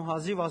շամ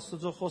հազիվ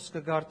Աստծո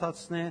խոսքը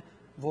գարտացնե,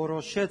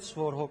 որոշեց,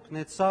 որ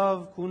հոգնեցավ,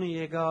 քունը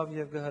եկավ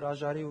եւ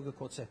գհրաժարի ու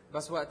գկոցե։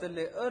 بس وقت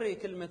اللي قري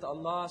كلمه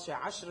الله شي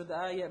 10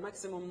 دقائق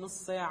ماكسيموم نص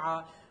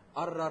ساعه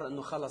قرر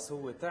انه خلص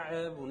هو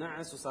تعب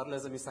ونعس وصار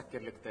لازم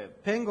يسكر الكتاب.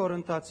 5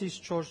 Կորինթացիս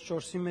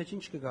 4:4-ի մեջ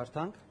ինչ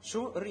կգարտանք։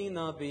 شو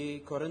قرينا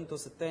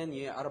بكورنثوس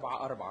الثانية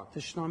 4:4.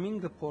 Տշնամին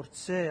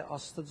կփորձե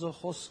Աստծո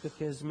խոսքը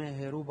քեզ մե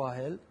հերու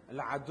բահել,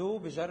 العدو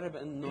بجرب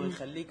انه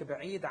يخليك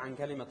بعيد عن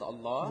كلمة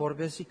الله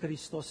որբեսի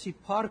Քրիստոսի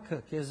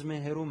փառքը քեզ մե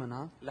հերու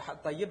մնա,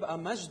 لحتى يبقى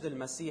مجد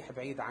المسيح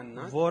بعيد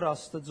عنك որ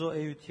Աստծո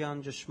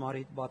էության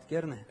ճշմարիտ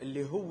պատկերն է։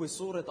 اللي هو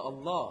صورة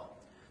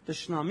الله.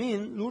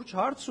 Տշնամին լուրջ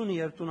հարց ունի,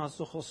 երբ դու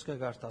Աստծո խոսքը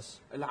գարտաս։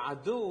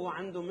 العدو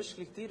عنده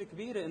مشكلة كتير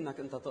كبيرة انك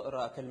انت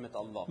تقرأ كلمة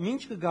الله.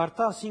 Ինչ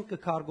կգարտաս, ինքը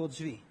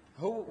կարգոծվի։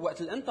 هو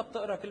وقت اللي انت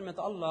بتقرأ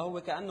كلمة الله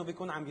هو كأنه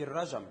بيكون عم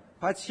يرجم.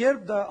 Բայց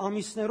երբ դա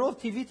ամիսներով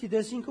TV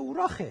դիտես, ինքը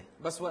ուրախ է։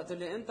 بس وقت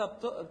اللي انت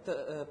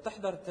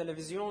بتحضر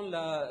التلفزيون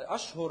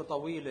لأشهر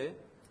طويلة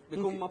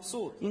بيكون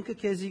مبسوط Ինքը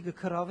քեզի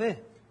կքրավե։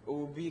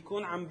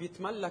 وبيكون عم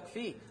بيتملك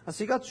فيك.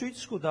 Ասիկա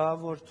ցույց կտա,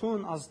 որ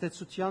թուն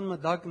ազդեցության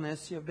մդակն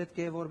ես եւ պետք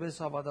է որպես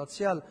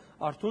հավատացյալ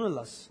արթուն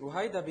լաս։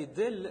 وهيدا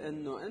بيدل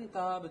انه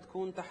انت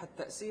بتكون تحت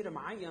تأثير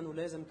معين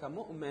ولازم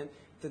كمؤمن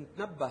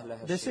تنتبه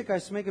لهالشيء. Դեսեք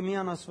այս մեկը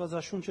միան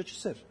Աստվածաշունչը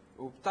չսեր։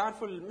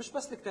 وبتعرفوا مش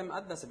بس الكتاب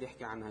المقدس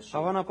بيحكي عن هالشيء.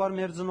 Հավանաբար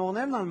մեր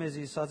ծնողներն ալ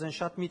մեզի ասած են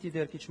շատ միտի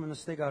դեր քիչ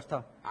մնստե գարտա։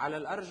 على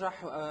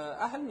الارجح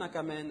اهلنا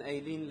كمان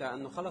قايلين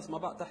لانه خلص ما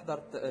بقى تحضر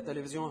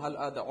تلفزيون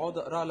هالقد اقعد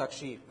اقرا لك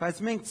شيء.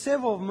 Բայց մենք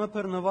ծևով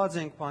մփռնված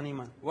ենք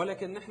բանիմը։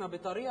 ولكن نحن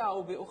بطريقه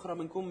او باخرى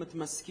بنكون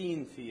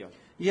متمسكين فيها.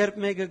 Երբ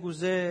մեկը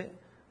գուզե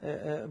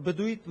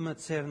բդույթ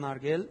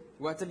մցերնարգել,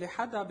 وقت اللي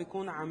حدا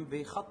بيكون عم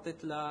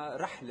بيخطط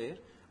لرحله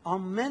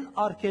ամեն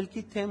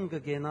արկելքի թեմ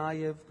կգենա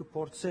եւ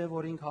կփորձե,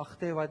 որ ինք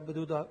հաղթե այդ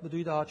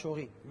բդույթը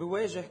հաջողի։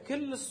 بيواجه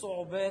كل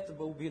الصعوبات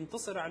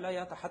وبينتصر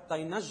عليها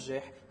حتى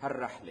ينجح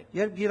هالرحله.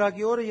 Երբ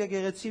գիրագի օրը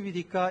եկեղեցի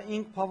վիդիկա,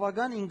 ինք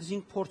բավական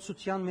ինքզին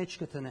փորձության մեջ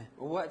կտնե։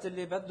 ووقت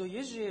اللي بده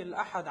يجي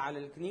الاحد على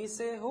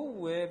الكنيسه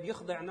هو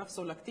بيخضع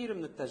نفسه لكثير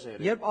من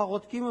التجارب. Երբ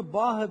աղոթքիմը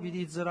բահը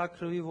պիտի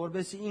ծրագրվի,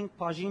 որբեսի ինք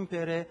բաժին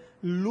բերե,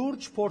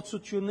 լուրջ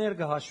փորձություններ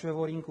կհաշվե,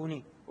 որ ինք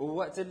ունի։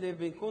 ووقت اللي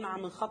بيكون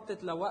عم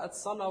نخطط لوقت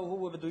صلاة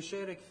وهو بده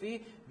يشارك فيه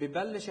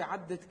ببلش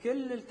يعدد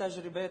كل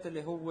التجربات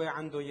اللي هو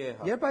عنده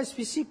اياها. Երբ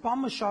այսպիսի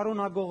բամը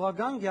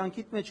շարունակողական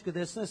կյանքիդ մեջ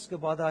կդեսնես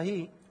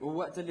կբադահի,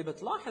 ووقت اللي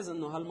بتلاحظ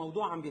انه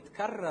هالموضوع عم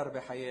بيتكرر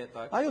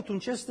بحياتك այո, դու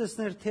չես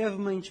տեսներ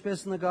թևը ինչպես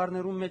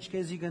նկարներում մեջ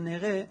քեզի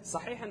գնեղե,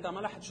 صحيح انت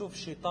ما رح تشوف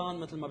الشيطان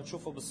مثل ما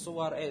بتشوفه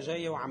بالصور ايه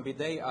جاي وعم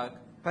بيضايقك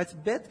Բայց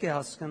պետք է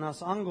հասկանաս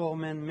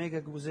անգողմեն մեկը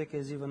գուզե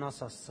քեզի վնաս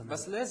հասցնել։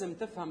 بس لازم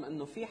تفهم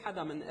انه في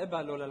حدا من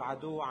قبله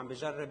للعدو عم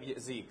بجرب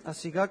يأذيك.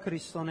 Ասիգա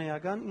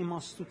քրիստոնեական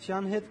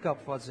իմաստության հետ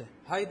կապված է։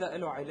 هيدا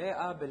له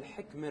علاقة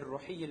بالحكمة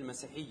الروحية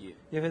المسيحية،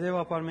 Եվ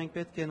հետևաբար մենք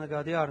պետք է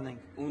նկատի առնենք։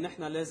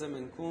 ونحن لازم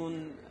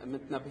نكون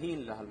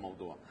متنبهين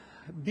لهالموضوع.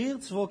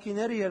 Բիղծ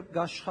ոգիները երբ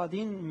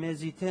գաշխատին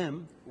մեզի թեմ,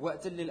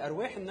 وقت اللي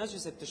الأرواح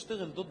النجسة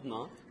بتشتغل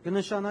ضدنا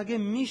կնշանակե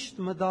միշտ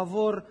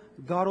մտավոր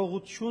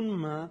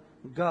կարողությունը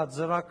գա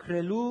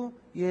ծրակրելու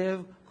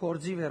եւ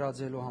կորձի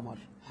վերածելու համար։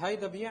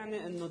 هيدا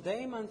بيعني انه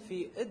دائما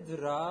في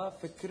قدرة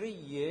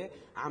فكرية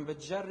عم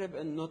بتجرب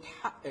انه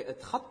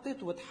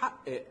تخطط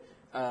وتحقق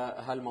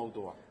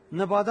هالموضوع.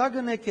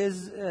 Նպատակն է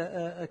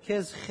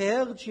քեզ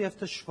խեղճ եւ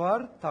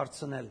դժվար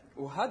դարձնել։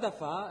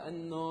 وهدفها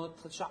انه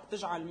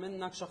تجعل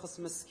منك شخص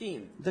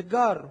مسكين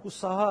Դգար,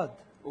 հուսահատ,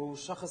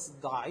 وشخص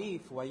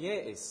ضعيف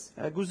ويائس.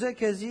 գուզե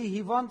քեզի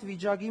հիվանդ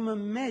վիճակի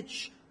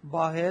մեջ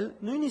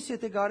բահել, նույնիսկ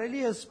եթե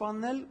կարելի է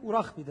սպանել,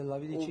 ուրախ դիտել,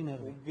 ավելի չի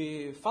ներվի։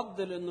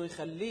 وبفضل انه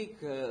يخليك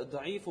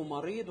ضعيف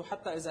ومريض،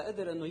 وحتى اذا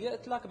قدر انه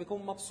يقتلك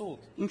بيكون مبسوط.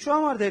 Ինչու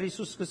համար դեր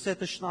Հիսուս սկսե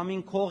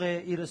տշնամին քող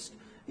է իր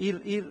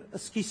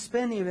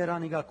սկիզբեն եւ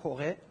երանիգա քող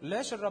է։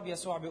 ليش الرب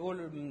يسوع بيقول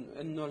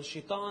انه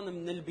الشيطان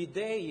من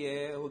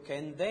البداية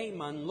وكان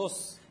دائما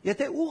لص؟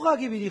 Եթե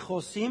ուղղակի պիտի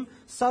խոսիմ,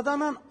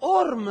 սատանան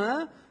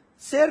օրը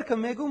ցերկը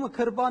մեգումը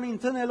քրբանին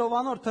տնելով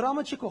անոր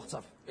դրամը չի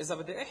կողծավ։ إذا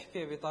بدي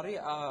أحكي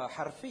بطريقة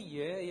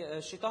حرفية،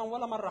 الشيطان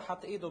ولا مرة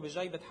حط إيده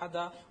بجيبة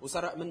حدا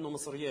وسرق منه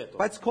مصرياته،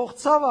 Բայց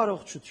կողծավ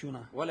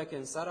առողջությունը,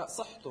 ولكن سرق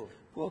صحته،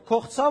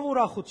 կողծավ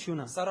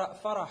ուրախությունը, سرق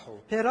فرحه،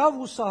 թերավ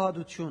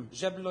հուսահատություն,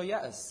 جاب له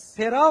يأس،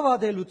 թերավ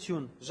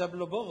ադելություն, جاب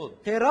له بغض،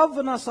 թերավ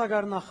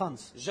վնասագարնախանց։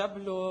 جاب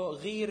له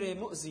غيرة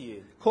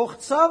مؤذية،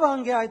 Կողծավ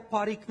անգե այդ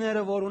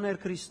բարիկները, որ ուներ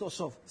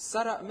Քրիստոսով։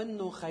 سرق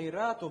منه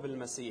خيراته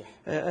بالمسيح.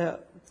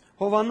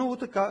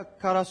 Հովանու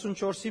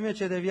 44-ի մեջ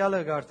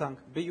հետևյալը գարտանք։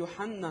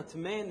 بيوحنا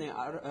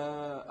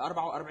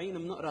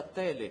 8:44 بنقرا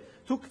التالي: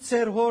 Դուք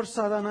ձեր հոր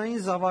սատանային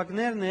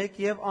զավակներն եք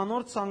եւ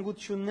անոր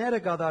ցանկությունները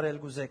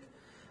գդարել գուզեք։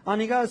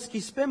 Անիգա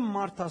սկիզբը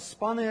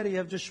մարդասպան էր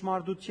եւ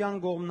ճշմարտության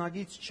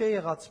կողմնակից չէ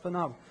եղած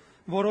բնավ,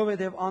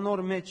 որովհետեւ անոր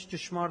մեջ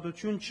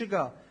ճշմարտություն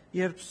չկա,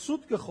 երբ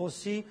սուտ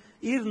կխոսի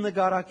իր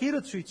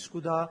նկարակիրը ցույց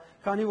կտա,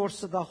 քանի որ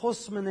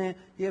սդախոս մնե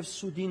եւ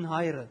սուդին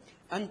հայրը։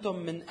 أنتم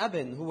من أب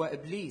هو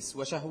إبليس،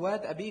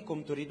 وشهوات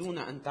أبيكم تريدون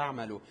أن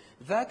تعملوا.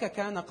 ذاك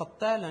كان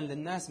قتالا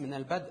للناس من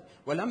البدء،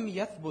 ولم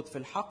يثبت في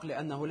الحق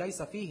لأنه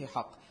ليس فيه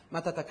حق.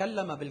 متى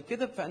تكلم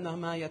بالكذب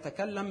فإنما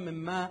يتكلم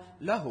مما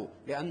له،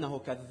 لأنه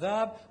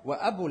كذاب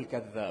وأبو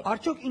الكذاب.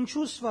 Արդյոք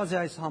ինչու սված է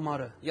այս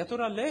համարը։ يا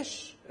ترى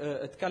ليش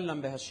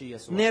اتكلم بهالشيء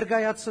يسوع؟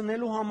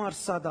 Ներկայացնելու համար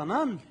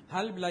սատանան,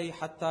 هل بلي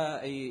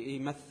حتى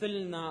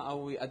يمثلنا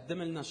أو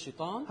يقدم لنا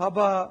الشيطان؟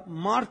 հաբա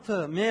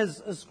մարդը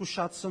մեզ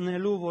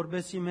զգուշացնելու,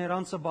 որբեսի մեր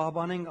անձը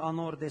բահբանենք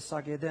անոր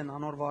դեսագետեն,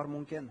 անոր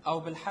վարմունքեն։ أو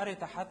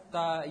بالحرة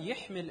حتى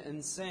يحمي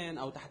الإنسان،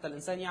 أو حتى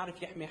الإنسان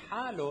يعرف يحمي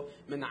حاله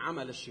من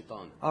عمل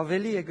الشيطان.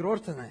 Ավելի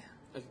երկրորդն է,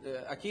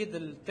 أكيد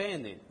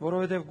الثاني،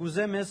 որովհետև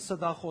գուզե մեզ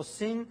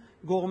սդախոսին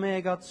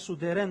գողմե եկած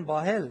սուդերեն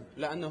բահել։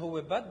 لأنه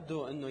هو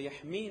بده إنه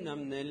يحمينا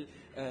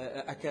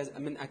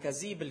من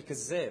أكاذيب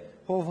الكذاب.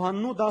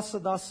 Հովհաննու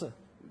 10:10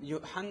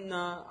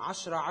 يوحنا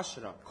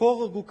 10:10: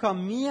 Քողը գուքա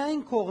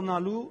միայն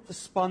քողնալու,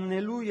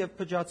 սպաննելու եւ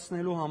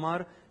փճացնելու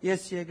համար,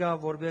 ես եկա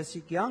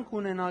որբեսի կյանք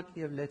ունենաք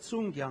եւ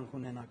լեցուն կյանք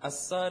ունենաք։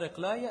 السارق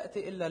لا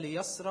يأتي إلا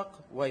ليسرق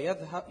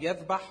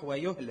ويذبح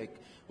ويهلك،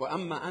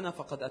 وأما أنا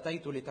فقد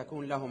أتيت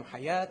لتكون لهم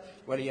حياة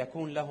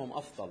وليكون لهم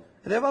أفضل.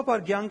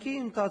 Դեպաբար կյանքի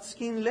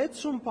ընթացքին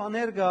լեցուն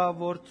բաներ կա,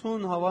 որ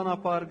ցուն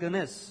հավանաբար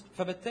գնես։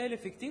 فبالتالي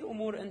في كتير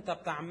أمور أنت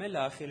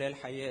بتعملها خلال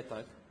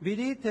حياتك.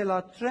 Բիդի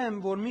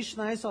թելատրեմ, որ միշտ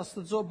նայես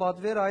Աստծո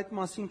բادվերը այդ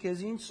մասին քեզ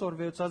ինչ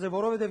սորվեցած է,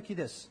 որովհետև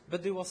գիտես։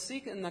 بدي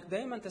وصيك انك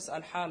دائما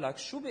تسال حالك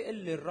شو بيقول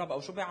لي الرب،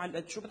 او شو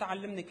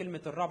بتعلمني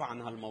كلمه الرب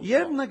عن هالموضوع.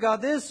 Երբ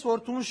նկատես, որ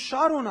ցուն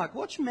շարունակ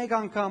ոչ մեկ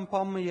անգամ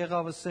բամը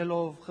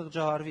եղավսելով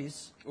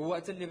խղճահարվիս,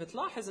 ووقت اللي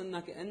بتلاحظ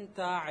انك انت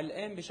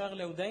علقان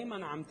بشغله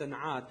ودائما عم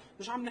تنعاد،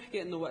 مش عم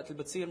نحكي انه وقت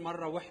اللي بتصير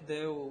مره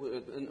وحده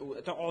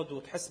وتقعد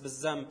وتحس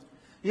بالذنب.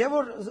 եւ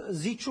որ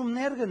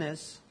զիջումներ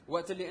գնես,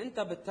 وقت اللي انت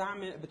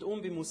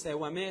بتقوم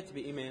بمساومات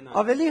بايمانك،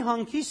 ավելի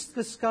հանգիստ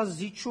կսկաս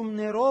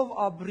զիջումներով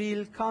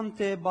ապրիլ, քան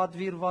թե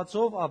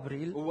բادվիրվածով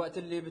ապրիլ, ووقت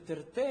اللي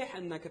بترتاح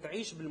انك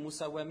تعيش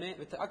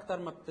بالمساومات اكثر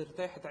ما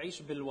بترتاح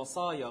تعيش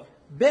بالوصايا.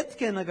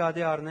 պետք է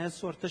նկատի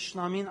առնես, որ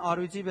տշնամին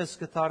արույցի պես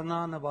կդառնա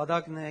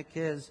նպատակն է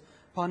քեզ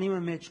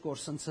բանիմը մեջ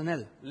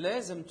կորսնցնել։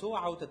 لازم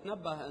توعى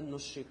وتتنبه انه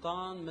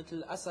الشيطان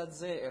مثل اسد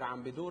زائر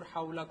عم بدور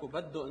حولك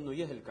وبده انه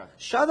يهلكك.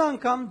 Շատ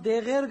անգամ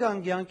դեղեր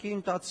կան կյանքի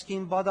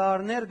ընթացքին,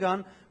 բադարներ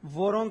կան,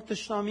 որոնք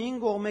տշնամին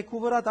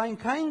կողմեկու վրա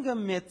այնքան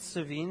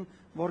կմեծվին,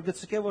 որ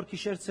գցկե որ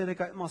քիշեր ցերեկ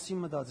այդ մասին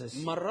մտածես։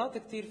 مرات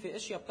كثير في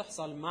اشياء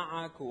بتحصل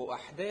معك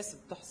واحداث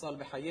بتحصل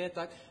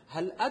بحياتك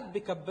هالقد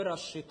بكبرها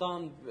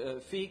الشيطان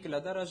فيك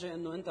لدرجه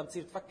انه انت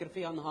بتصير تفكر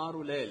فيها نهار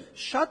وليل.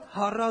 Շատ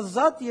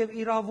հարազատ եւ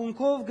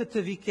իրավունքով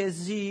գտվի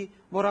քեզի,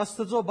 որ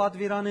Աստծո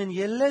բادվիրանեն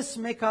ելես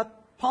մեկ հատ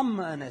փամ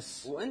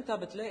մնես։ وانت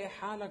بتلاقي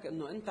حالك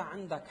انه انت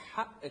عندك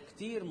حق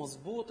كتير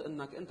مزبوط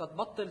انك انت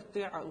تبطل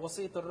تطيع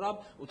وصية الرب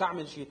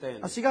وتعمل شيء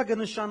تاني. Ասիկա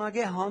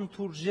կնշանակե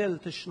հանդուրժել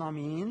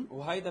ճշնամին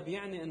وهيدا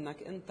بيعني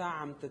انك انت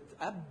عم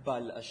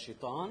تتقبل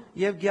الشيطان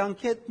եւ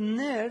ցանկետ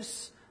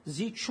ներս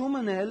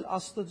զիջումնել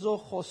Աստծո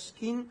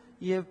խոսքին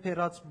եւ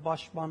փերած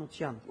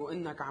պաշտպանության։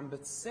 وانك عم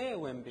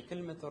بتساوم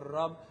بكلمة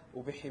الرب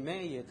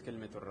وبحماية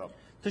كلمة الرب.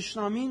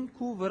 Ճշնամին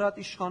քու վրատ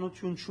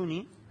իշխանություն չունի,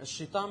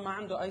 الشيطان ما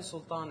عنده اي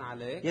سلطان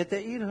عليك եթե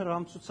իր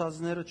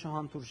հրամցուցածները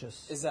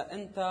չհանդուրժես։ اذا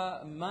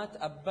انت ما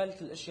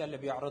تقبلت الاشياء اللي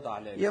بيعرضها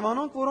عليك. Եվ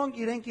անոնք,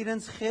 որոնք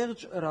իրենց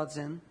խեղճ ըրած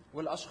են,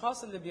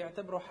 والاشخاص اللي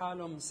بيعتبروا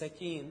حالهم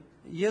مساكين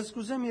ես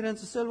կուզեմ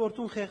իրենց ասել, որ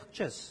դու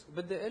խեղճ չես։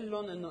 بدي اقول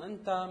لهم انه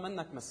انت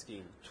منك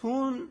مسكين.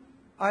 Դու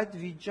այդ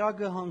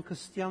վիճակը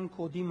հանգստյան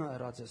կոդիմը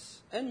ըրած ես։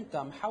 انت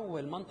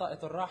محول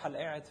منطقة الراحة اللي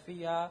قاعد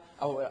فيها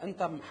او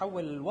انت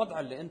محول الوضع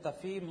اللي انت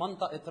فيه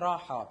منطقة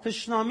راحة.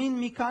 Տշնամին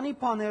մի քանի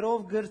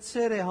բաներով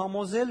գրծեր է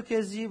համոզել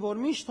քեզի, որ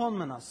միշտ հոն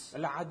մնաս։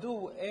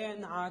 العدو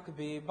قانعك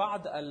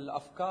ببعض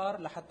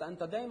الافكار لحتى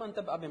انت دائما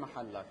تبقى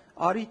بمحلك.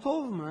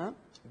 Արիթովը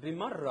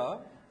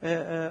بمرة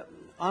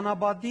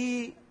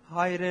անաբադի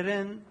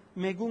հայրերեն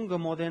մեգուն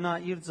գմոդենա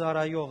իր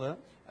ծարայողը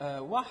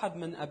واحد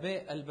من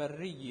اباء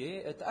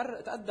البرية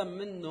تقدم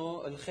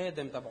منه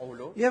الخادم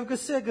تبعوله եւ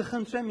գսե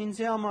գխնդրեմ ինձ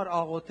համար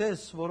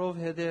աղոթես, որով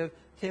հետեւ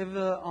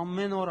թեւը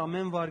ամեն օր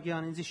ամեն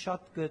վարգյան ինձ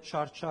շատ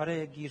կչարչարե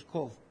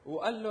գիրքով։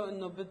 وقال له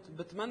انه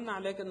بتمنى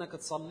عليك انك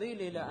تصلي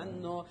لي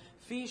لانه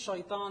في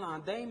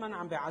شيطان دائما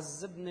عم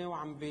بيعذبني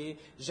وعم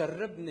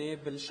بيجربني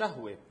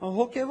بالشهوة.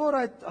 Հոգևոր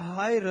այդ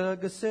հայրը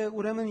գսե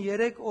ուրեմն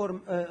 3 օր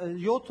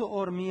 7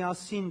 օր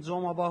միասին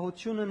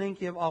ծոմաբահություն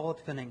ունենք եւ աղոթ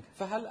կնենք։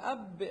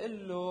 فهالاب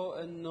بيقول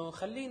له انه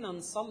خلينا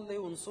نصلي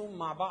ونصوم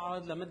مع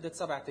بعض لمدة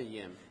 7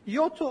 ايام.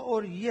 7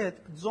 օր յետ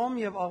ծոմ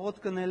եւ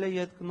աղոթ կնելը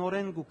յետ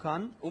նորեն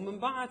գուքան ومن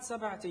بعد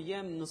 7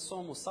 ايام من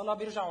الصوم والصلاة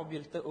بيرجعوا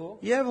بيلتقوا.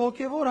 եւ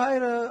հոգևոր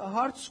հայրը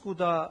հարց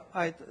կուտա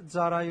այդ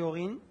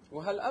ծարայողին,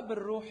 وهالاب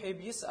الروحي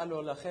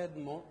بيسأله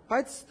لخادمه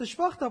բայց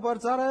դժբախտաբար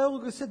ծարայողը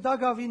գսե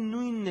դագավի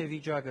նույնն է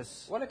վիճակս։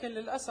 ولكن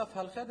للاسف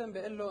هالخادم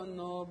بيقول له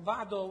انه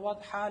بعده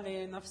وضع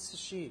حالي نفس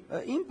الشيء.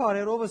 Իմ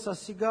բարերովս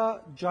ասիգա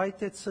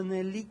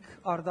ջայտեցնելիք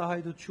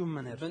արդահայտություն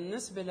մներ,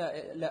 بالنسبة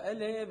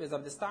لإلي إذا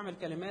بدي استعمل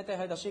كلماتي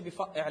هذا شيء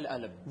بفقع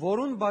القلب.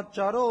 որուն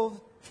պատճառով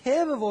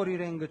թեւը որ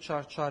իրեն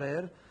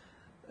գչարչարեր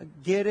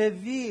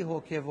գերեվի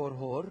հոգևոր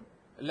հոր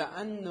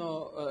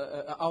لانه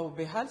او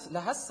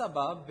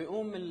لهالسبب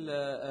بيقوم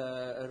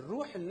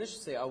الروح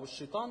النجسه او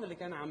الشيطان اللي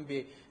كان عم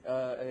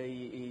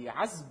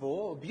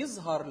يعذبه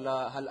بيظهر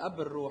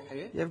لهالاب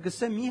الروحي եւ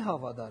գսե մի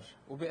հավատար։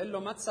 وبيقول له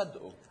ما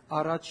تصدقوا.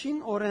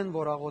 Առաջին օրեն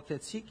որ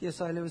աղոթեցիք, ես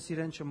այլևս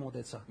իրեն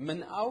չմոտեցա։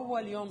 من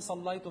اول يوم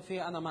صليتوا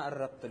فيه انا ما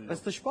قربت له.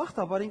 Բայց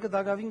դժբախտաբար ինքը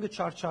դագավին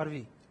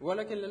գչարչարվի,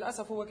 ولكن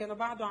للاسف هو كان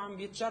بعده عم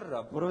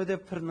بيتجرب որովհետեւ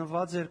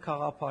բռնված էր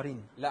խաղապարին։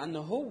 لانه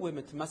هو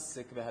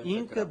متمسك Ինքը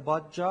بهالفكره.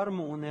 պատճառ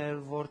ուներ,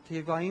 որ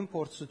թեվային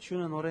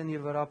փորձությունը նորեն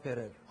իր վրա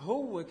բերեր։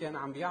 هو كان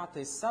عم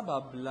بيعطي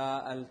سبب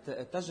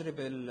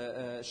للتجربه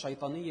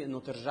الشيطانيه انه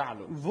ترجع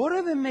له.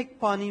 Որևէ մեկ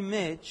բանի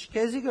մեջ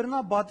քեզի գրնա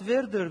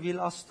բադվեր դրվիլ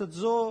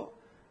Աստծո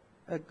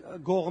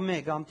գողմե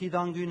կամ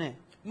տիդանգյունե։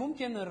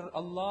 ممكن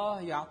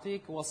الله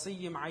يعطيك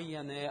وصية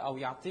معينة أو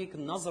يعطيك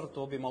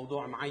نظرته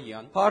بموضوع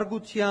معين.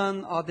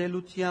 Հարգության,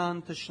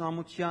 ադելության,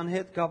 տշնամության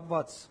հետ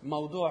կապված,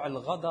 موضوع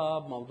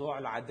الغضب، موضوع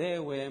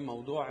العداوة،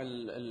 موضوع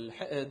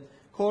الحقد،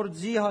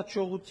 կորձի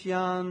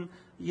հաջողության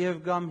եւ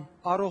կամ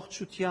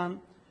առողջության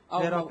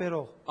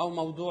վերապերող։ أو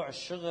موضوع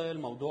الشغل،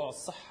 موضوع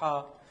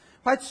الصحة.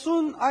 Բայց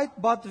սուն այդ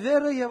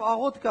բադվերը եւ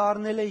աղոթքը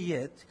առնել է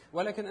յետ,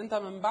 ولكن أنت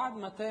من بعد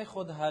ما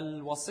تاخذ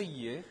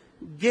هالوصية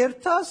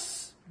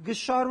գերտաս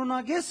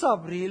գշարունակես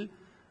ապրիլ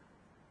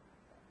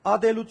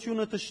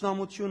ադելությունը,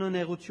 տշնամությունը,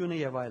 նեղությունը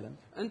եւ այլն։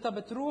 أنت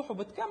بتروح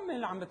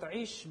وبتكمل عم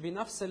بتعيش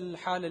بنفس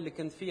الحالة اللي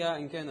كنت فيها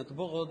إن كانت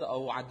بغض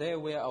أو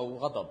عداوة أو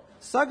غضب.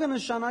 Սա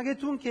կնշանակե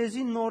դու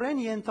քեզի նորեն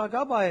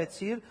ենթակա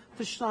բայեցիր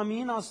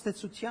տշնամին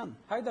աստեցության։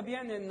 هيدا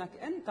بيعني إنك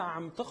أنت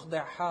عم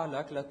تخضع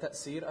حالك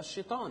لتأثير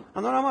الشيطان.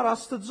 Անորոմար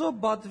Աստծո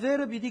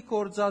բադվերը պիտի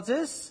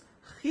կործածես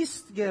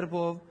խիստ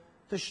գերբով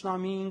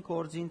տշնամին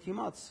կործին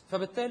թիմած։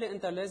 فبالتالي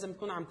أنت لازم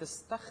تكون عم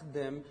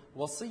تستخدم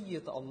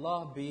وصية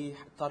الله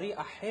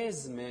بطريقة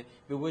حازمة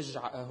بوجه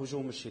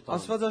هجوم الشيطان.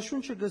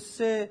 Աստվածաշունչը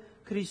գսե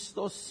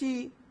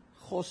Քրիստոսի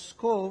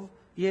խոսքով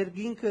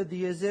երկինքը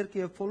դիեզերք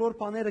եւ բոլոր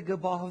բաները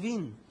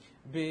գբահվին։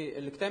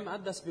 بالكتاب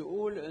المقدس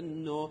بيقول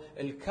انه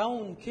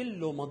الكون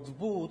كله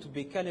مضبوط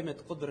بكلمة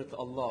قدرة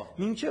الله.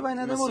 Մինչև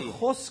այնը որ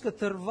խոսքը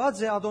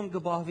տրված է ադոն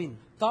գբահվին։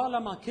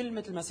 طالما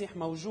كلمة المسيح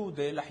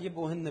موجودة رح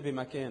يبقوا هن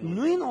بمكانهم.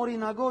 Նույն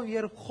օրինագով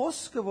երբ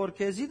խոսքը որ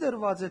քեզի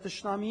դրված է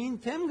տշնամին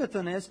թեմ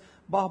գտնես,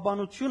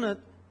 բահբանությունը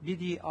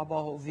պիտի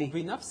ապահովի։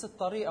 وبنفس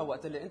الطريقة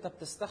وقت اللي انت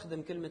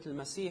بتستخدم كلمة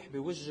المسيح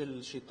بوجه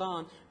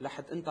الشيطان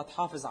لحد انت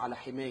تحافظ على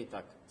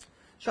حمايتك.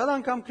 Շատ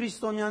անգամ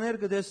քրիստոնյաներ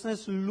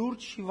կդեսնես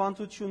լուրջ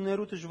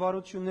հիվանդություններու,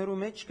 դժվարություններու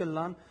մեջ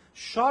կլան,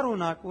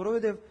 շարունակ,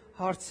 որովհետև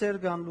հարցեր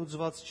կան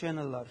լուծված չեն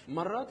լար։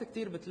 مرات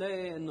كتير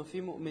بتلاقي انه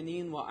في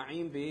مؤمنين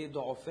واقعين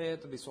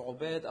بضعفات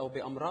بصعوبات او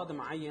بامراض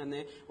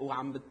معينه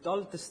وعم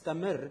بتضل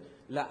تستمر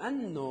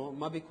لانه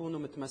ما بيكونوا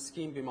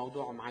متمسكين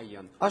بموضوع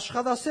معين.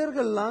 Աշխատասեր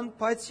կլան,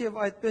 բայց եւ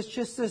այդպես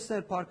չես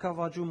տեսնել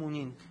բարգավաճում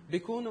ունին։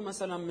 بيكونوا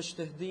مثلا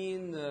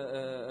مجتهدين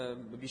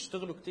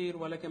بيشتغلوا كتير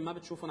ولكن ما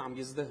بتشوفهم عم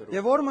يزدهروا.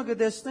 Եվ որ մը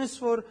գտեսնես,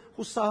 որ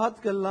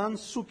հուսահատ կլան,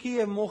 սուքի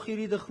եւ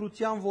մոխիրի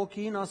դխրության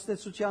ոգին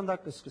աստեցության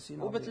դակ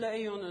կսկսին։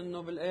 وبتلاقيهم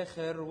انه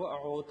بالاخر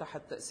وقعوا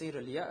تحت تاثير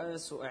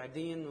اليأس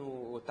وقاعدين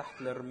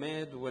وتحت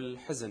الرماد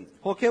والحزن.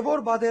 Հոգևոր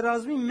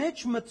բادرազմի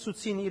մեջ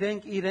մտցուցին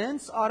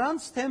իրենց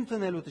առանց թեմ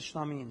տնելու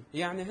տշնամին։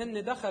 يعني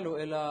هن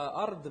دخلوا الى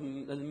ارض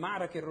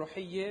المعركه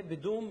الروحيه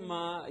بدون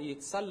ما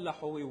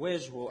يتسلحوا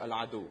ويواجهوا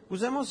العدو.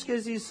 Ուզեմոս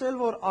քեզ իսել,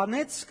 որ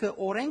անեցքը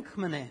օրենք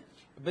մնե։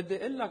 بدي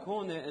اقول لك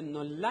هون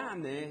انه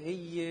اللعنه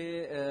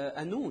هي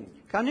قانون.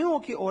 Քանի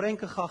օքի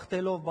օրենքը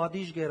խախտելով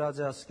բադիժ գերած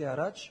է ասկի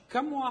առաջ,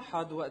 كم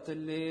واحد وقت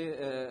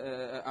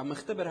اللي عم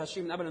يختبر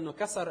هالشيء من قبل انه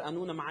كسر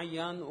قانون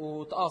معين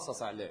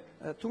وتقاصص عليه.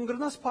 դու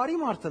գրնաս բարի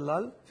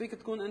մարդլալ, فيك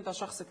تكون انت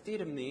شخص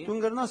كتير منيح،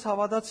 դու գրնաս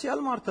հավատացյալ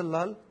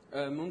մարդլալ,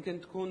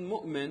 ممكن تكون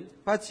مؤمن،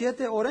 բայց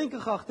եթե օրենքը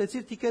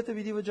խախտեցիր, տիկետը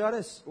պիտի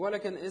վճարես,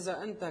 ولكن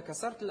اذا انت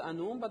كسرت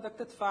القانون بدك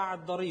تدفع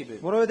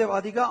الضريبه. որովհետև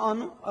ադիգա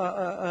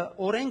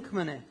օրենք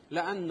մնե։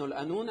 لانه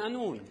القانون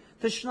قانون.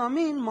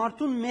 Տշնամին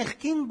մարդուն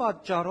մեղքին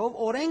պատճառով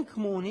օրենք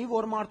մունի,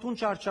 որ մարդուն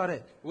չարչարե։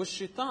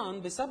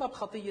 والشيطان بسبب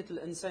خطيه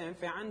الانسان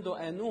في عنده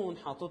قانون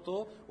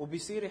حاططه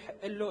وبيصير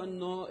يحق له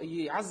انه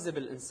يعذب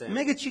الانسان.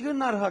 Մեկը չի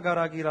գնար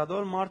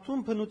հագարագիրադոր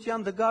մարդուն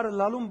փնության դգարը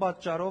լալուն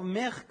պատճառով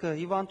մեղքը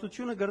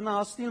հիվանդությունը գրնա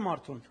հասնել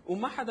մարդուն։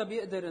 وما حدا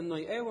بيقدر انه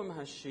يقاوم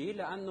هالشيء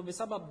لانه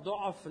بسبب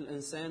ضعف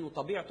الانسان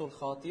وطبيعته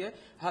الخاطئه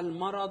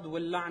هالمرض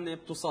واللعنه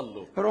بتصل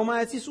له.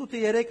 Հռոմայացիս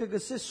 8:3-ը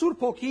գսե Սուրբ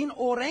Հոգին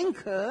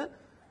օրենքը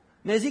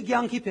մեզի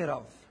կյանքի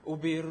բերավ։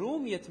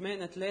 وبرومية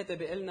 8:3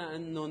 بيقلنا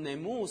انه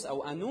ناموس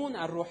او قانون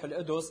الروح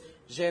القدس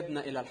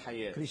جابنا الى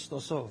الحياه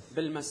Քրիստոսով։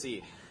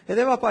 بالمسيح.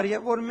 Հետևաբար,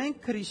 երբ որ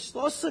մենք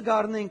Քրիստոսը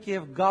գառնենք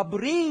եւ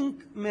գաբրինք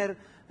մեր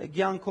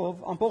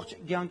կյանքով ամբողջ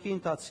կյանքի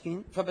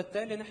ընթացքին,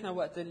 فبالتالي نحن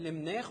وقت اللي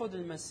بناخذ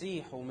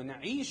المسيح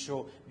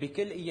ومنعيشه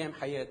بكل ايام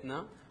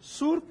حياتنا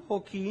Սուրբ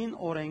Հոգին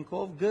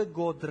օրենքով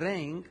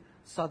կգոդրենք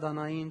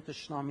սատանային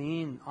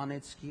տշնամին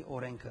անեցքի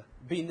օրենքը։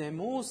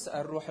 بناموس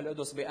الروح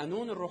القدس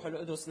بقانون الروح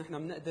القدس نحن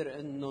بنقدر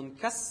انه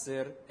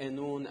نكسر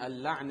قانون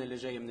اللعنه اللي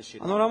جاي من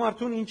الشيطان.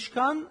 Անորամարտուն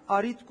ինչքան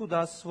արիտ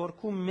կուդաս, որ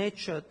քու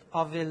մեջդ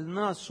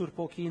ավելնա Սուրբ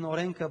Հոգին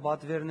օրենքը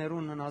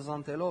բادرներուն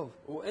հնազանդելով,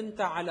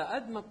 وانت على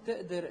قد ما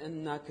بتقدر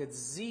انك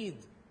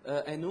تزيد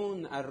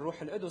قانون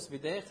الروح القدس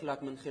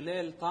بداخلك من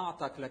خلال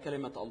طاعتك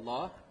لكلمه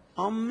الله،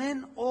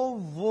 ամեն ով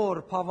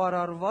որ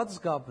բավարարված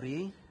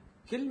գաբրի,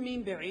 كل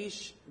مين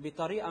بيعيش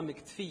بطريقه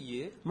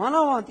مكتفيه،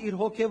 մանավանդ իր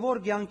հոգևոր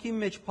կյանքի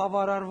մեջ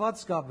բավարարված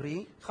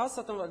գաբրի,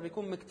 خاصه وقت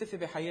بيكون مكتفي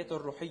بحياته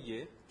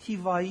الروحيه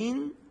թիվային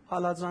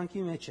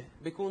հալածանքի մեջ է։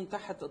 بيكون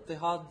تحت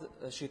اضطهاد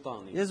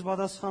شيطاني. Ես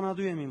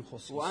պատասխանատու եմ իմ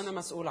խոսքից։ وانا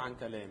مسؤول عن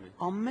كلامي.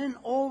 Ամեն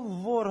ով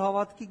որ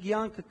հավատքի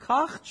կյանքը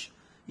քաղճ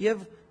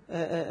եւ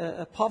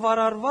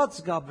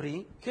բավարարված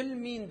գաբրի, كل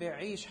مين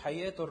بيعيش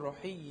حياته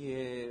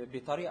الروحيه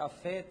بطريقه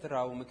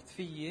فاتره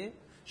ومكتفيه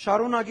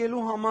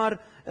շարունակելու համար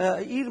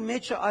իր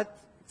մեջը այդ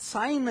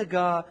ցայնը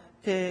գա,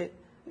 թե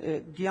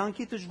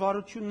կյանքի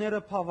դժվարությունները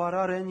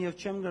բավարար են եւ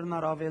չեմ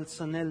գրնար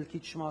ավելցնել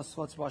քիչ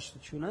Աստված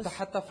ճաշտությունս։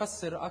 حتى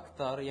افسر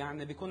اكثر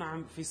يعني بيكون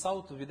عم في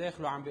صوت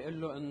بداخله عم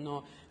بيقول له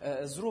انه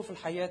ظروف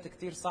الحياه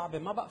كثير صعبه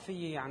ما بقى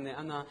في يعني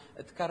انا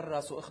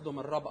اتكرس واخدم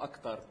الرب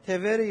اكثر.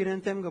 Թևերը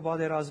իրեն դեմ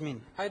կբادرազմին։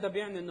 هيدا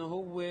بيعني انه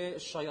هو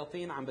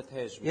الشياطين عم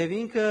بتهاجمه Եվ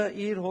ինքը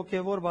իր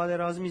հոգևոր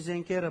բادرազմի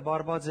զենքերը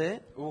բարբած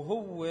է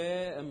وهو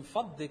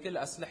مفضي كل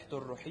اسلحته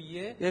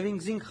الروحيه եւ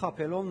ինքն զինք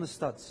խապելով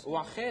նստած։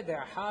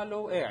 وخادع حاله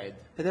وقاعد.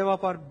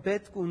 Հետևաբար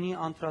պետք ունի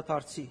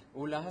անդրադարձի։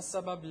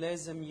 ولهالسبب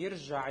لازم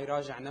يرجع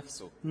يراجع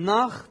نفسه.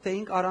 Նախ թե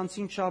ինք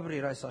առանցին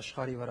չաբրիր այս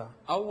աշխարհի վրա։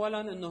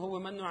 اولا انه هو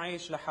منه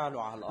عايش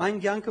لحاله على الارض.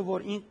 Այն կյանքը,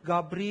 որ ինք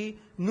գաբրի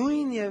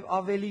նույն եւ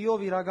ավելիով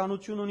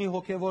իրականություն ունի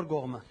հոգևոր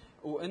կողմը։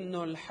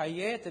 وانه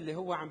الحياه اللي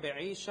هو عم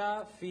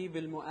بيعيشها في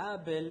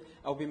بالمقابل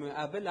او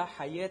بمقابلها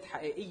حياه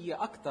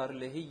حقيقيه اكثر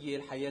اللي هي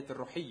الحياه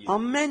الروحيه.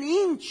 Ամեն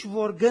ինչ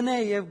որ գնե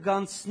եւ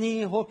գանցնի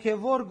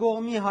հոգևոր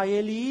կողմի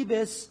հայելիի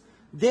պես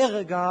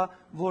դեղը գա,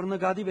 որ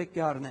նկատի պետք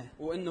է առնե։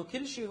 وانه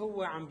كل شيء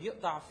هو عم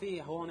بيقطع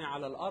فيه هون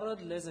على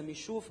الارض لازم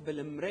يشوف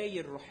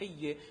بالمرايه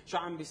الروحيه شو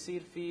عم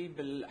بيصير فيه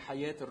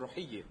بالحياه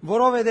الروحيه.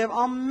 Որովհետեւ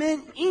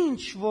ամեն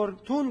ինչ որ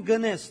դուն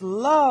գնես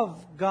լավ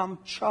կամ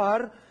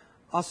չար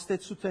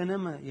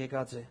աստեցուտենը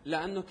եկած է։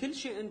 لانه كل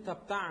شيء انت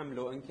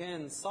بتعمله ان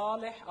كان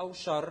صالح او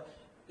شر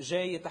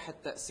جاي تحت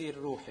تاثير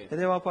روحي.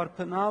 Հետևաբար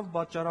փնավ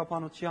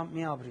պատճառաբանությամբ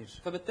մի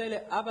ապրիր։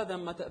 فبالتالي ابدا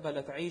ما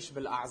تقبل تعيش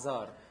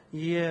بالاعذار.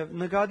 Եվ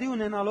նկատի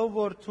ունենալով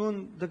որ դուն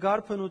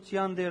դգար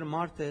փնության դեր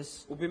մարդ ես,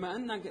 وبما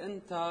انك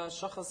انت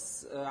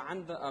شخص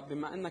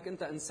بما انك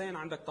انت انسان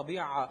عندك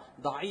طبيعه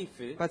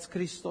ضعيفه բայց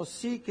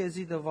Քրիստոսի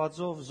քեզի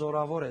դվածով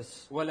զորավոր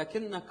ես։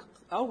 ولكنك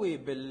قوي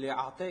باللي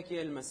اعطاك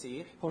اياه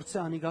المسيح، Փորձի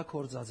անիգա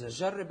կորձած ես։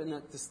 جرب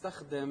انك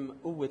تستخدم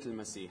قوه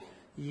المسيح.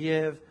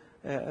 Եվ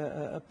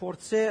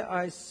փորձե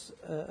այս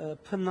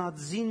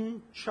փնածին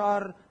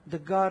չար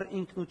դգար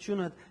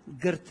ինքնությունը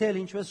գրթել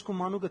ինչպես քո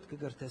մանուկդ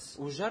կգրթես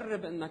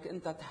وجرب انك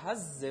انت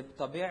تهذب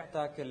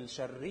طبيعتك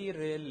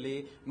الشريره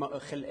اللي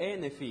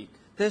خلقانه فيك.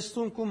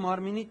 տեստուն քո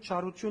մարմինի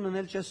չարությունն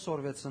էլ չես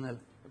սորվեցնել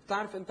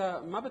بتعرف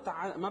انت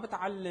ما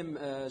بتعلم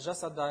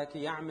جسدك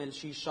يعمل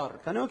شيء شر.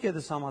 քանի օք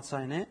դες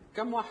համացայն է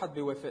كم واحد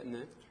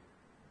بيوافقني؟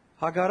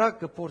 հագարակ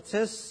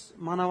կփորձես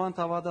մանավանդ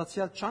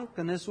հավատացյալ չանք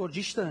կնես որ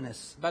ճիշտը ունես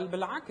بل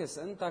بالعكس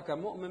انت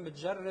كمؤمن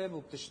بتجرب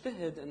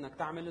وبتجتهد انك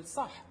تعمل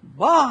الصح.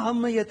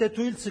 բահը եթե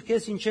թույլ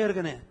ցկես ինչեր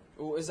գնե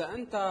واذا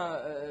انت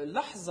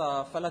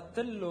لحظه فلتت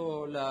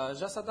له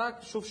لجسدك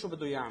شوف شو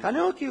بده يعمل. քանի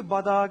օքի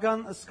բադահական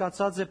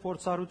սկացած է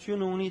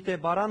փորձառությունը ունի թե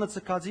բարանը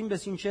ցկածին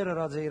բես ինչեր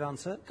հրած է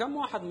իրանցը كم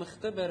واحد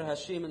مختبر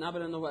هالشيء من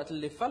قبل انه وقت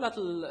اللي فلت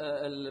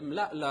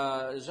الملأ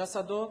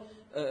لجسده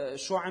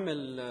شو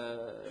عمل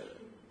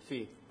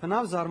فيه؟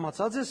 Բնավ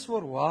զարմացած ես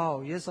որ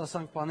վաու ես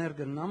ասանք բաներ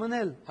գնամ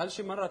անել هل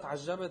شي مره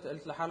تعجبت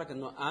قلت لحالك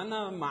انه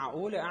انا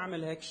معقوله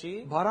اعمل هيك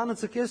شيء؟ բարանը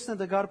ցկեսն է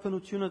դգար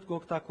փնությունդ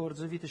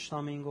գոկտակորձվի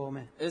տշնամին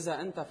գոմե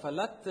اذا انت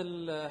فلت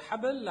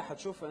الحبل رح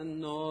تشوف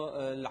انه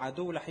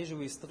العدو رح يجي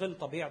ويستغل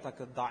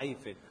طبيعتك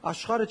الضعيفه.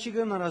 աշխարհը չի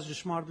գնար այս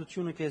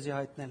ճշմարտությունը քեզի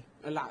հայտնել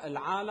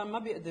العالم ما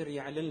بيقدر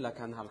يعلن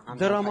لك عن الحقيقه.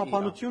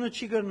 դրամապանությունը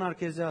չի գնար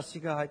քեզի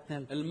ասիգա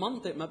հայտնել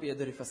المنطق ما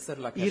بيقدر يفسر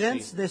لك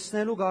իրենց هالشيء.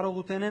 դեսնելու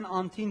կարողութեն են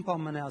անտին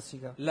պամնե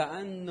ասիգա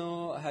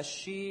لانه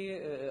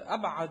هالشيء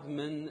ابعد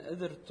من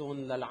قدرتهم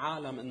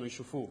للعالم انه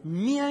يشوفوه.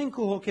 միայն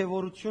քո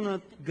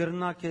հոգևորությունը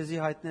գրնա քեզի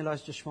հայտնել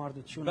այս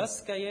ճշմարտությունը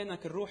بس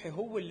كيانك الروحي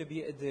هو اللي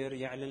بيقدر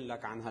يعلن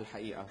لك عن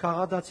هالحقيقه.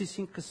 Քաղատացի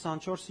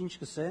 5:24 ինչ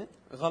կսե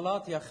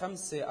غلاطيا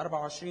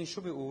 5:24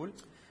 شو بيقول؟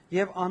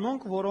 եւ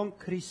անոնք որոնք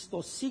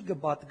Քրիստոսի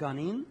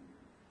գբատկանին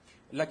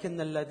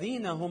لكن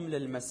الذين هم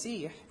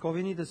للمسيح،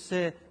 կովինի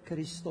դսե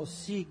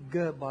Քրիստոսի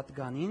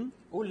գբատկանին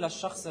قول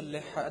للشخص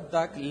اللي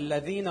حدك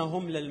الذين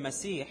هم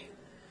للمسيح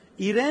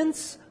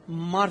իրենց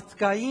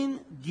մարդկային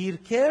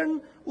գիրքերն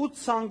ու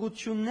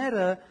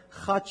ցանկությունները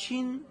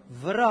խաչին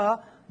վրա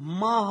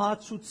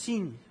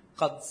մահացուցին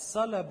قد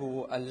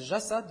صلبوا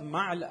الجسد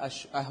مع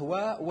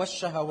الأهواء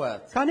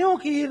والشهوات. Քանի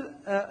օքիր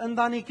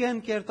ընտանիքեն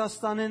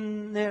կերտաստանեն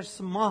ներս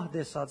մահ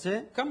դեսած է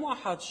كم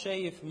واحد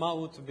شايف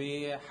موت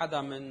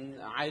بحدا من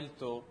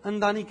عائلته،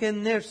 ընտանիքեն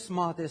ներս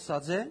մահ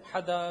դեսած է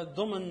حدا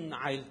ضمن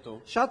عائلته،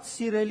 շատ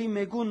սիրելի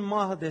մեգուն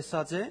մահ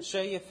դեսած է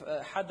شايف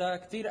حدا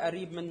كتير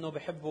قريب منه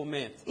بحبه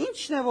مات.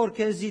 ինչն է որ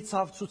քեզի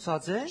ցավ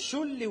ցուցած է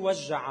شو اللي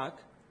وجعك؟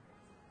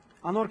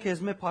 անոր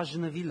քեզ մե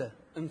բաժնվիլը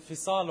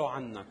انفصاله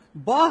عنك.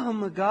 բահը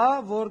մգա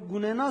որ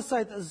գունենաս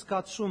այդ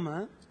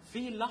զգացումը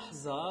في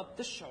لحظة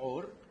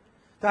بتشعر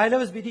դա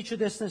այլևս պիտի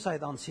չտեսնես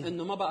այդ անցին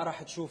انه ما بقى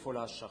رح تشوفه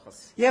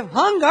لهالشخص، եւ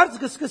հանգարց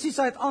կսկսես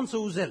այդ անցը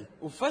ուզել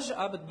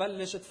وفجأة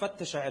بتبلش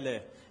تفتش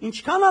عليه.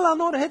 ինչքան ալ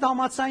անոր հետ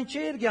համացայն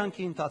չէր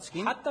կյանքի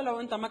ընթացքին حتى لو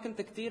انت ما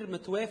كنت كتير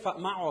متوافق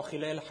معه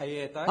خلال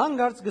حياتك،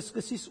 հանգարց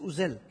կսկսես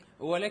ուզել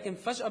ولكن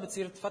فجأة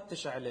بتصير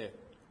تفتش عليه.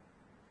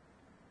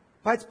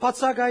 բայց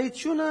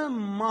բացակայությունը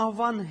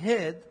մահվան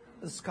հետ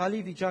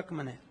զգալի վիճակ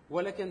մնե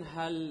ولكن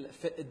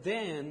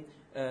هالفقدان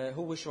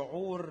هو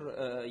شعور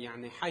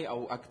يعني حي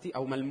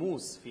او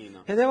ملموس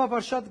فينا.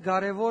 հետեւաբար շատ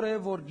կարեւոր է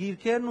որ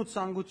գիրքերն ու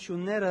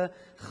ցանկությունները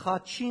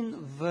խաչին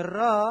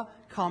վրա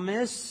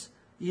կամես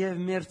եւ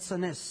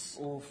մերցնես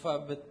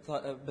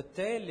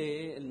فبالتالي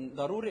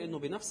ضروري انه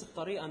بنفس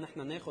الطريقه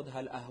نحن ناخذ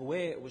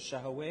هالاهواء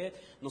والشهوات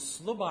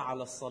نصلبها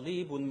على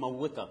الصليب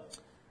ونموتها.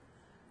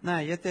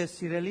 նա եթե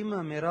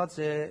սիրելիմը մեռած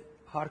է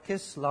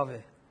հարկես լավ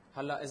է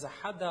هلا اذا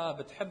حدا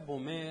بتحبه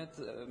مات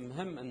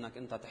مهم انك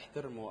انت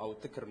تحترمه او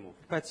تكرمه.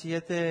 բայց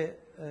եթե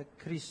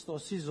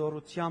Քրիստոսի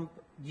զորությամբ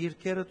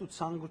գիրքերդ ու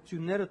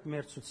ցանկություններդ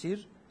մերցուցիր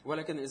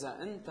ولكن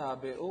اذا انت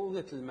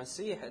بقوه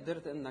المسيح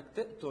قدرت انك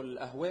تقتل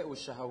الاهواء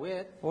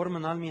والشهوات որ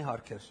մնալ մի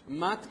հարկեր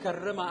ما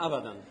تكرمها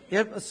ابدا.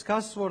 երբ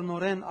սկաս որ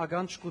նորեն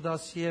ագանջ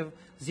կուդաս եւ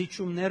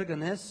զիջումներ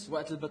գնես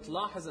وقت اللي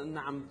بتلاحظ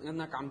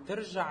انك عم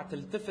ترجع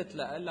تلتفت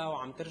لها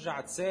وعم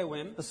ترجع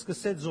تساوم،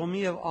 սկսե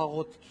ձոմի եւ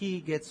աղոթքի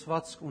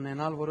գեցվածք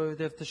ունենալ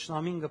որովհետեւ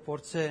տշնամին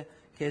կփորձե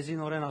քեզի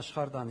նորեն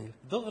աշխարհ դանել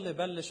دغلي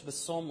بلش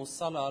بالصوم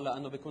والصلاة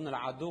لأنه بيكون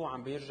العدو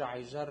عم بيرجع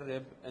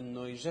يجرب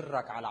إنه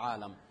يجرك على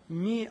العالم.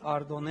 մի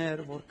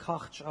արդոներ որ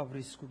քաղճ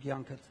ապրիս քու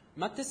կյանքդ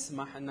ما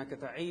تسمح إنك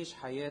تعيش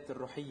حياة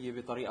الروحية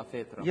بطريقة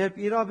فاترة. երբ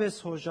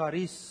իրավես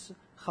հոժարիս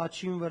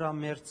խաչին վրա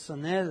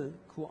մերցնել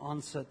քու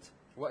անցդ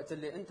وقت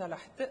اللي أنت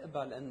رح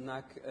تقبل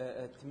إنك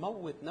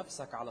تموت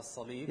نفسك على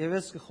الصليب، եւ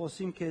ես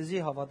կխոսիմ քեզի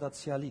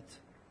հավատացյալիդ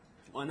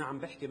وأنا عم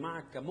بحكي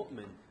معك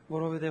كمؤمن،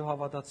 որովհետեւ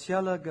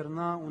հավատացյալը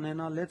գրնա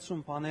ունենա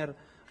լեցուն բաներ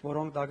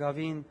որոնք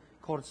դակավին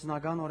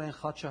կորցնական օրեն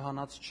խաչը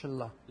հանած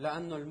չլա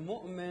لأنه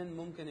المؤمن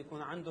ممكن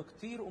يكون عنده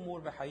كتير أمور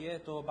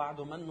بحياته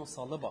بعده منه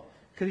صلبة.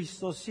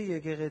 Քրիստոսի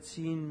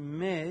եկեղեցին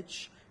մեջ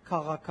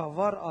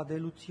քաղաքավար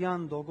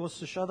ադելության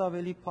դոգոսը շատ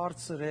ավելի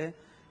բարձր է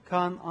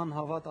քան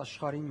անհավատ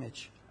աշխարհի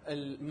մեջ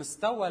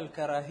المستوى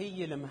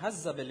الكراهية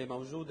المهذبة اللي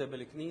موجودة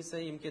بالكنيسة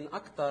يمكن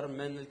أكثر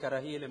من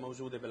الكراهية اللي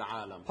موجودة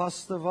بالعالم.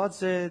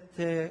 Փաստված է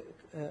թե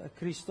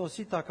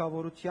Քրիստոսի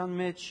տակավորության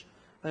մեջ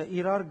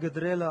իրար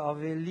գդրելը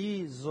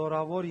ավելի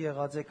զորավոր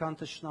եղած է քան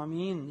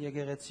տշնամին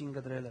եկեղեցին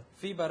գդրելը։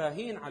 في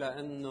براهين على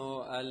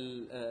انه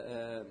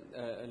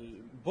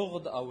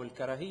البغض او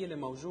الكراهيه اللي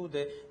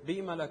موجوده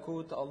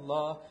بملكوت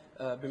الله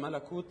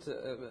بملكوت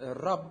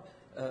الرب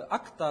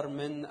اكثر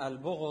من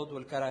البغض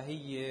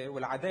والكراهيه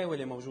والعداوه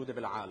اللي موجوده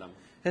بالعالم.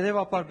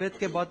 Հետևաբար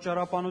պետք է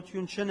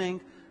պատճառաբանություն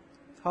չնենք,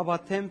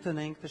 հավատեմ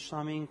տնենք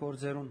տշնամին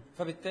գործերուն։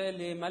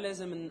 فبالتالي ما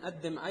لازم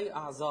نقدم اي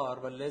اعذار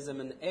بل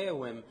لازم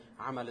نقاوم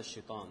عمل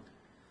الشيطان.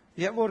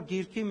 Եվ որ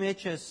գիրքի մեջ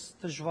ես,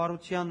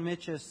 դժվարության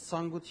մեջ ես,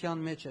 ցանկության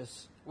մեջ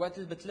ես, وقت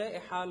اللي بتلاقي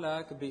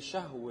حالك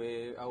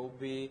بشهوه او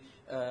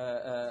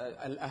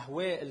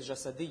بالاهواء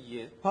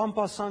الجسديه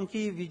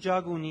փամփասանքի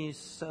վիճակ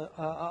ունիս,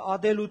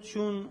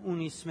 ադելություն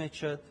ունիս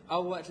մեջդ,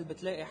 او وقت اللي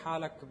بتلاقي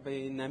حالك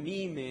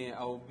بنميمه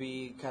او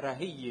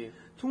بكراهيه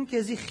թուն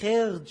քեզի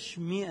խեղճ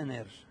մի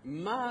ըներ,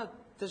 ما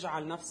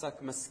تجعل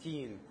نفسك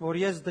مسكين որ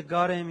ես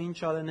դգար եմ,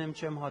 ինչ ալենեմ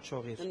չեմ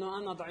հաջողիր։ انه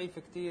انا ضعيف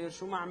كثير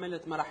شو ما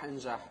عملت ما رح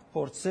انجح.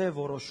 Փորձե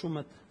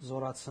որոշումդ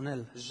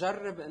զորացնել։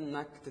 جرب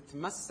انك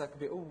تتمسك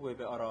بقوه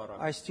بقرارك.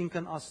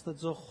 Այսինքն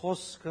Աստծո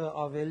խոսքը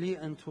ավելի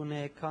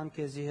ընդունե, քան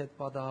քեզի հետ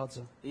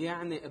պատահածը։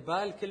 يعني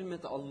قبال كلمه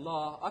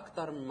الله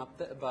اكثر مما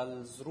بتقبل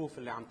الظروف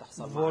اللي عم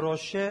تحصل معك.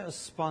 Որոշե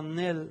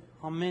սպանել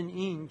ամեն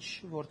ինչ,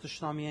 որ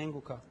տշնամի են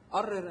գուկա։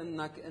 قرر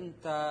انك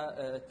انت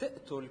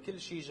تقتل كل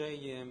شيء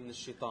جاي من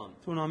الشيطان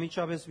Դու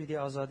ամիջապես պիտի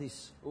ազատիս։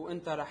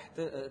 وانت رح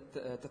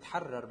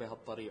تتحرر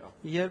بهالطريقه.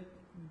 Երբ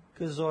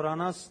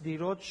կզորանաս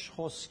դիրոջ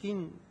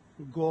խոսքին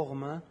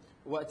գողմը,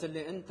 وقت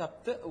اللي انت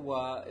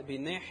بتقوى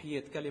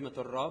بناحيه كلمه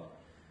الرب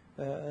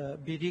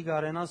պիտի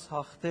գարենաս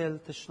հաղթել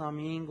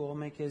տշնամիին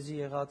գողմե քեզի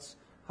եղած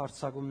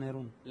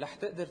հարցակումներուն։ رح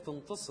تقدر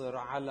تنتصر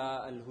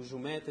على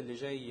الهجومات اللي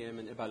جايه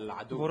من قبل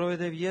العدو.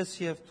 Որովհետև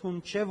ես եւ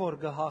թուն չէ որ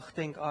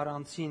կհաղթենք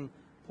առանցին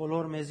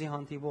բոլոր մեզի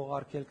հանդիպող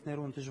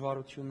արգելքներուն,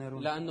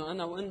 դժվարություններուն։ لانه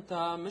انا وانت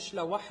مش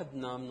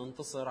لوحدنا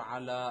بننتصر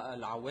على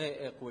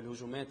العوائق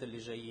والهجومات اللي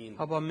جايين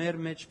Հաբա մեր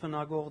մեջ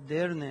բնագող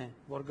դերն է,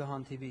 որ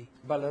կհանդիպի։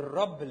 بل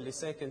الرب اللي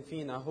ساكن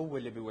فينا هو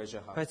اللي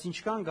بيواجهها. Բայց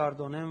ինչքան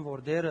գարդոնեմ,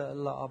 որ դերը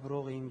լա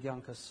աբրող իմ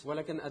կյանքս։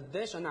 ولكن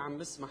قديش انا عم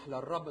بسمح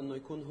للرب انه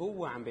يكون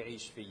هو عم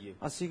بيعيش فيي.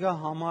 Ասիգա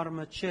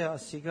համարը չէ,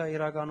 ասիգա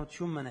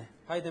իրականությունն է,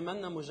 هيدي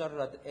منا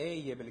مجرد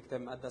آية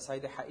بالكتاب المقدس،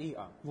 هيدي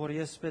حقيقة որ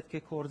ես պետք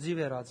է կորձի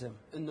վերածեմ։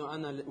 انه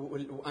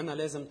وانا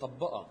لازم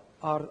طبقها.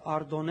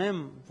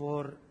 Արդոնեմ,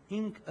 որ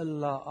ինք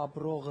լա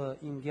աբրողը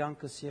իմ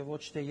կյանքս եւ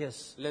ոչ թե ես։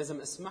 لازم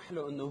اسمح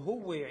له انه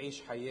هو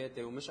يعيش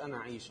حياتي ومش انا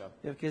اعيشها.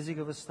 Եվ քեզի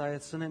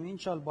կվստահեցնեմ,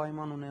 ինչ ալ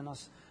պայման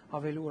ունենաս,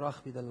 ավելի ուրախ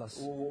պիտելաս։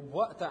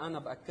 وبوقتها انا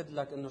باكد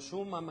لك انه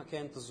شو ما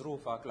كانت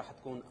ظروفك رح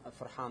تكون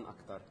فرحان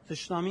اكثر.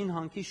 Տշնամին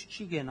հանկիշ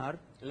չի գենար,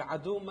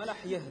 العدو ما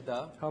رح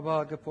يهدى،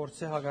 հաբա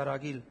կփորձե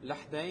հագարագիլ։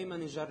 رح دائما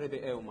يجرب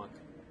يقاومك.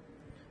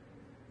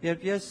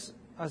 Երբ ես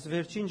այս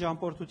վերջին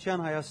ճամփորդության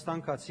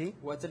Հայաստան կացի,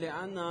 وقت اللي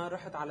انا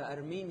رحت على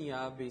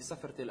ارمينيا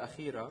بسفرتي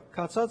الاخيره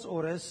կացած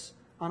օրես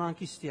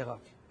անանկիստ եղավ։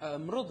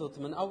 مرضت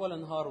من اول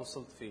نهار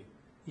وصلت فيه.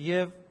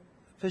 Եվ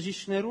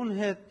բժիշկներուն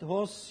հետ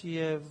հոս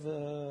եւ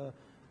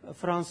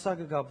Ֆրանսա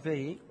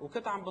կգապվեի,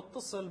 وكنت عم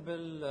بتصل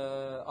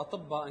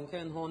بالاطباء ان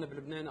كان هون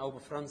بلبنان او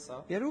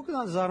بفرنسا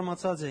երուկն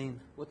զարմացած էին։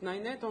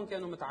 واثنيناتهم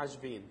كانوا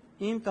متعجبين.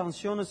 Իմ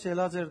տանսիոնս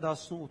ելած էր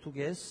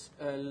 18.5,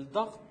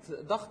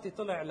 ضغطي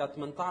طلع ل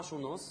 18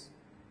 ونص.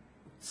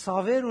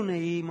 ցավեր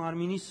ունեի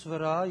մարմինիս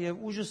վրա եւ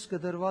ուժս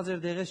կդրված էր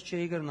դեղես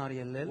չէի գրնար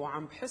ելնել։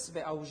 وعم بحس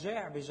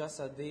باوجاع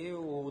بجسدي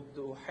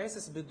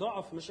وحاسس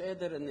بضعف مش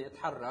قادر اني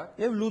اتحرك.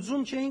 Եվ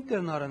լուծում չէին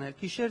գրնար անել,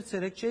 քիշեր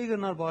ցերեկ չէի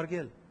գրնար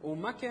բարգել։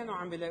 وما كانوا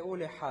عم بيلاقوا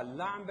لي حل،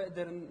 لا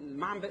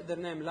ما عم بقدر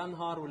نام لا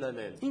نهار ولا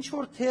ليل. Ինչ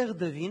որ թեղ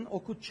դվին,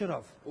 օգուտ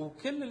չրավ։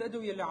 وكل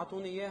الادويه اللي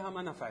اعطوني اياها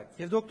ما نفعت.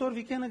 Եվ դոկտոր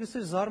Վիկենը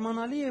գսեր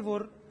զարմանալի է,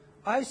 որ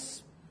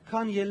այս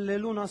քան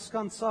ելնելուն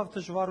ասկան ցավ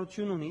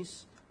դժվարություն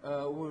ունիս,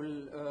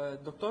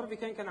 والدكتور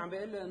بيكان كان عم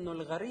بيقول لي انه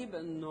الغريب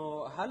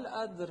انه هل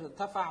قد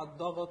ارتفع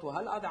الضغط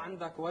وهل قد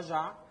عندك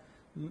وجع؟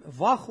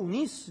 վախ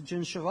ունիս,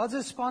 ջնշված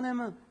ես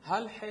սպանեմը։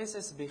 هل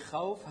حاسس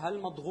بخوف؟ هل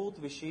مضغوط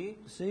بشيء؟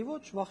 Ասեի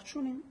ոչ, վախ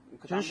չունիմ,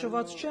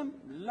 ջնշված չեմ։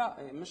 لا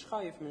مش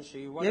خايف من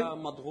شيء ولا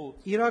مضغوط.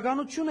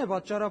 Իրականություն է,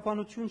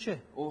 պատճառաբանություն չէ։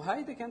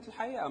 وهيدي كانت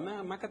الحقيقه،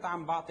 ما كنت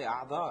عم بعطي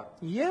اعذار.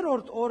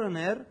 Երրորդ օրն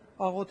էր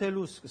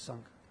աղոթելու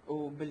սկսանք։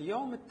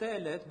 وباليوم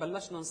الثالث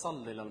بلشنا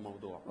نصلي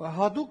للموضوع.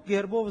 Հadouk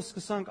գերբով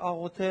սկսանք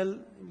աղոթել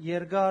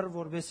երկար,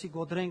 որբեսի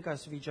գոդրենք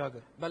այս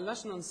վիճակը։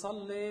 بلشنا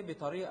نصلي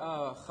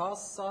بطريقه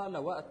خاصه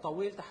لوقت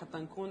طويل حتى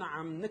نكون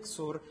عم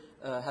نكسر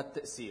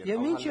هالتاثير.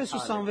 Եվ ինչ ես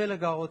ու Սամվելը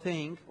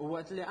գաղոթեինք,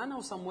 ووقت اللي انا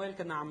وصمويل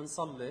كنا عم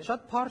نصلي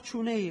շատ փառք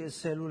չունեի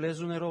ասելու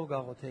լեզուներով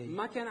գաղոթեի։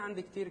 ما كان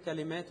عندي كثير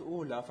كلمات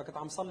اولى فكنت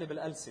عم صلي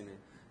بالالسنه.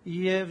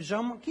 Եվ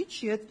ժամկից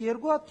հետ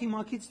երկու հատ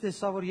թիմակից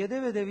տեսա, որ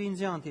յետևեդև ինձ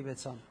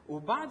հանդիպեցան։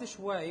 وبعد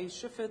شوي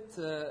شفت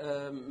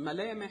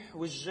ملامح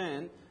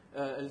وجهان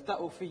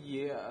التقوا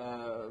فيي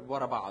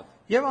ورا بعض.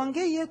 Եվ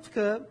անգե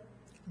յետքը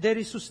Դեր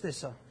Հիսուս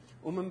տեսա։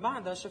 ومن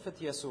بعدها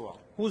شفت يسوع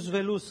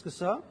Հուզվելու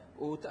սկսա,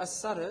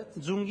 وتأثرت.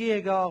 ձունգի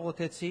եկա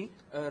աղոթեցի,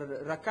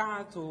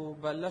 ركعت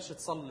وبلشت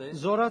صلي.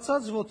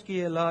 զորացած ոտքի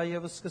ելա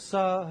եւ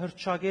սկսա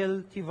հրճագել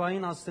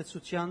թիվային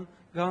աստեցության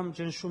կամ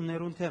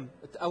ջնշումներուն թեմ։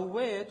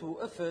 تقويت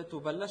وقفت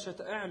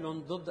وبلشت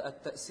اعلن ضد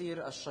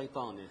التأثير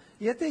الشيطاني.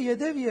 Եթե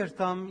յետև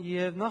երթամ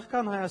եւ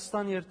նախքան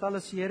Հայաստան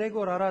երթալս 3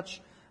 օր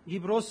առաջ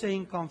Գիբրոս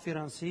էին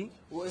կոնֆերանսի,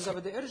 وإذا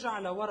بدي أرجع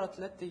لورا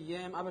 3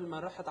 أيام قبل ما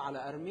رحت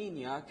على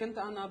أرمينيا كنت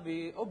أنا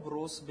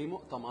بقبرص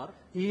بمؤتمر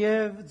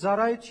եւ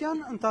ծառայության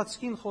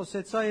ընթացքին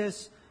խոսեցա ես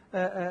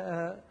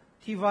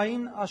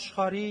թիվային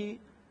աշխարհի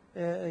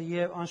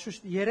եւ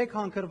անշուշտ 3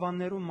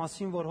 հանգրվաններու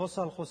մասին, որ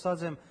հոսալ խոսած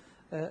եմ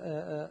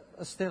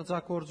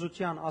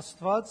ստեղծագործության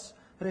Աստված,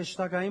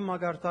 հրեշտակային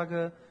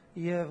մագարտակը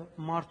եւ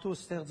մարդու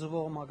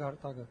ստեղծվող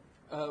մագարտակը։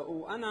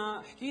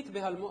 وأنا حكيت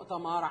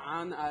بهالمؤتمر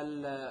عن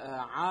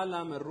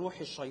العالم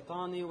الروحي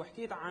الشيطاني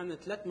وحكيت عن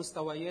 3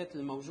 مستويات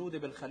الموجودة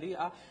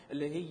بالخليقة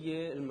اللي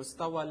هي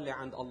المستوى اللي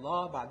عند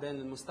الله، بعدين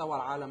المستوى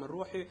العالم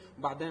الروحي،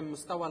 وبعدين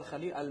مستوى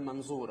الخليقة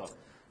المنظورة.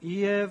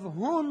 Եվ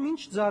հոն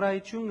ինչ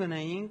ծառայություն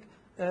գնայինք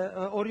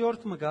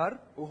օրիորդ մգար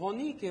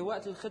وهونيك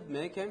وقت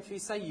الخدمة كان في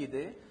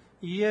سيدة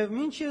եւ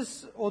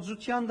ինչս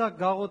օծության դա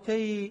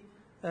գաղութեի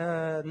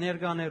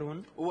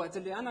ներկաներուն وقت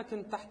اللي أنا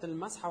كنت تحت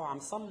المسحة وعم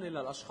صلي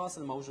للأشخاص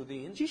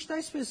الموجودين ճիշտ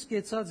այսպես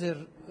կեցած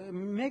էր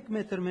 1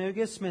 մետր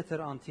 1.5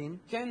 մետր անտին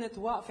كانت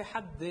واقفة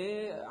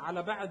حدي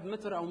على بعد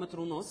متر أو متر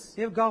ونص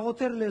եւ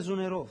գաղութեր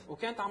լեզուներով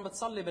وكانت عم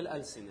بتصلي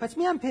بالألسنة բայց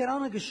միան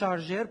փերանը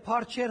գշարժեր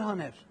փարչեր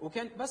հաներ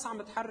وكانت بس عم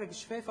بتحرك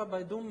شفافها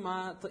بدون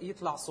ما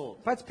يطلع صوت.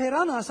 բայց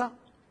փերանը ասա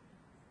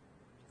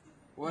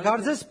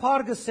գարձես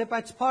փարգս է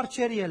բայց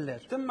փարչեր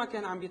ելներ ثم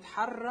كان عم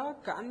يتحرك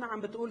كأنه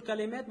عم بتقول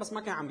كلمات بس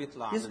ما كان عم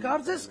يطلع. ես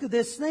գարձես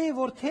կդեսնեի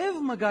որ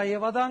թև մգա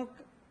եւ adank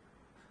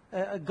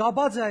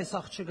գաբած է այս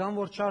աղջկան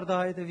որ չարդա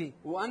հետևի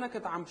وانا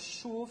كنت عم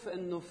بشوف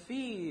انه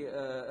في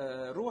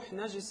روح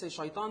نجسه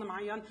شيطان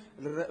معين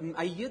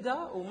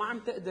مؤيدها وما عم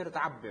تقدر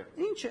تعبر.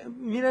 ինչ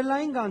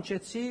միրելային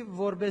կանչեցի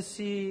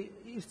որբեսի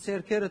իր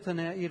ցերկերը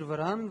տնե իր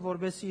վրան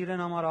որբեսի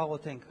իրեն համար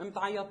աղոթենք قمت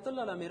عيطت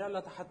لها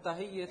لميريلا حتى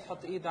هي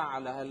تحط ايدها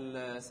على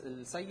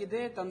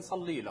هالسيده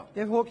تنصلي لها.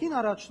 եւ հոգին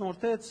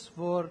առաջնորդեց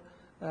որ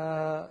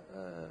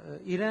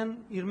իրեն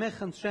իր մեջ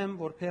խնդրեմ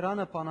որ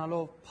փերանը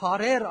բանալով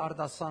փարեր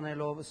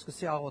արդասանելով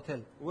սկսի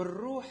աղոթել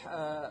والروح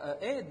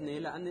قادني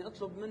لاني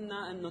اطلب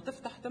منها انه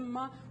تفتح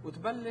تمها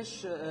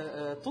وتبلش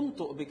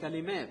تنطق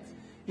بكلمات.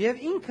 եւ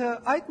ինքը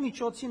այդ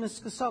միջոցին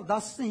սկսավ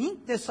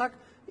 15 տեսակ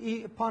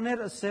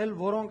բաներ ասել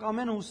որոնք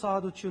ամենը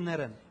հուսահատություններ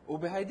են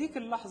وبهيديك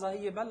اللحظة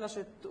هي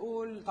بلشت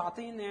تقول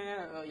تعطيني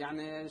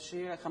يعني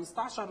شيء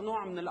 15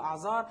 نوع من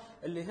الأعذار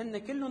اللي هن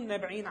كلهم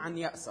نابعين عن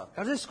يأسها.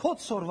 Կարծես քոտ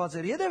սորված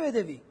էր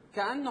յետևի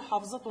كأنه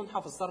حافظتهم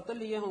حفظ صارت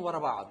لي إياهم ورا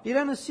بعض.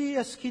 Իրանսի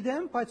ես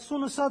գիտեմ բայց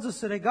սունսածը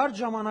սրեգար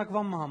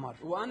ժամանակվան համար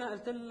وأنا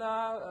قلت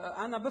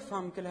لها أنا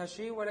بفهم كل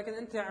هالشيء ولكن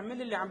أنت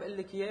اعملي اللي عم بقول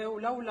لك إياه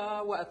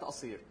ولولا وقت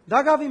قصير.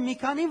 Դակավի մի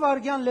քանի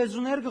վարգյան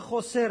լեզուներ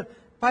գխոսեր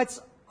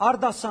բայց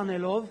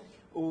արդասանելով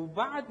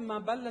وبعد ما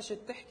بلشت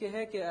تحكي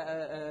هيك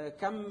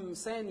كم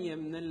ثانية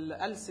من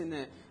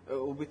الألسنة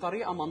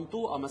وبطريقة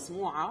منطوقة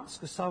مسموعة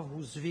սկսավ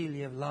հուզվել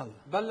եւ լալ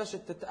بلشت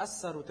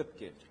تتأثر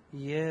وتبكي.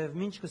 եւ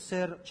ինչ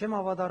կսեր չեմ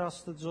ավադար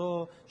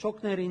Աստծո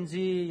չոքներ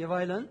ինձի եւ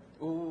այլն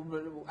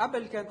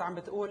وقبل كانت عم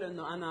بتقول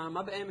انه انا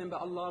ما بآمن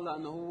بالله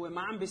لانه هو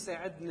ما عم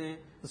بيساعدني.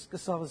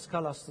 սկսավ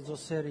զգալ Աստծո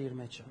սերը իր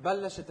մեջը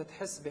بلشت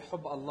تحس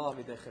بحب الله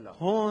بداخلها.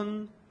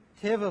 հոն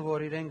թևը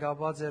որ իրեն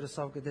գաբած էր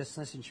սավ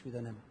կդեսնես ինչ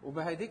պիտենեմ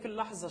وبهديك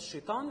اللحظة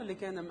الشيطان اللي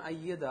كان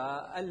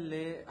مأيدها قال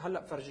لي هلا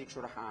بفرجيك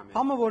شو رح اعمل.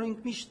 համը որ ինք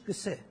միշտ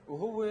կսե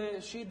وهو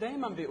شيء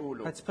دائما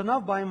بيقوله բայց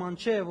բնավ պայման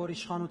չէ որ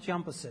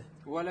իշխանությամբ ասե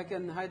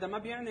ولكن هيدا ما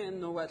بيعني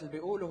انه وقت اللي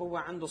بيقوله هو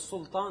عنده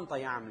السلطان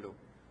تيعمله.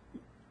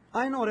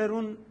 այն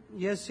օրերուն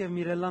ես եւ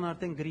Միրելլան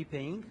արդեն գրիպ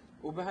էինք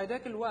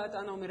وبهداك الوقت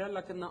انا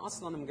وميريلا كنا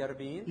اصلا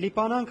مقربين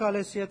Լիբանան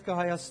կալեսիետ կա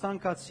Հայաստան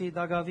կացի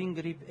դագավին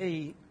գրիպ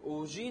էի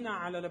وجينا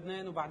على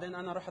لبنان وبعدين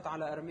انا رحت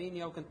على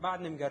ارمينيا وكنت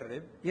بعدني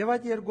مقرب եւ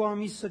այդ երկու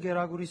ամիսը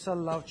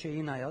գերագուրիսալ լավ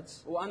չէի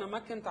նայած وانا ما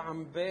كنت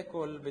عم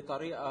باكل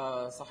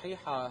بطريقه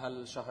صحيحه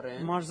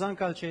هالشهرين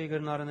մարզանկալ չէի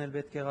գրնարնել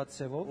պետք եղած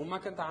ծևով وما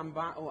كنت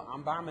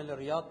عم بعمل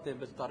رياضتي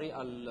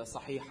بالطريقه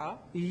الصحيحه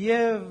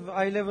եւ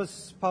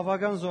այլևս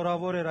բավական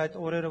զորավոր էր այդ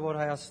օրերը որ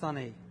Հայաստան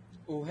էի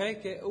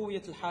وهيك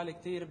قويت الحال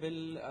كثير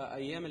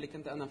بالايام اللي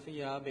كنت انا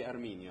فيها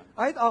بارمينيا.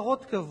 Այդ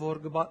աղոթքը, որ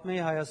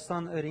գբատմեի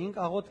Հայաստան ըրինք,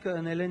 աղոթքը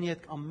ընելեն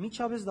իդ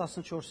ամիջապես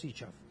 14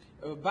 իջավ։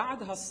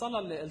 بعد هالصلاة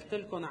اللي قلت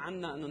لكم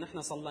عنها انه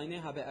نحن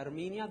صليناها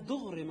بارمينيا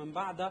دغري من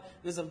بعدها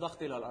نزل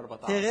ضغطي لل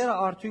 14 Տեղերը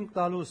արդյունք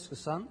տալու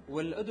սկսան։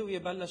 والادوية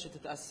بلشت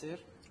تتاثر.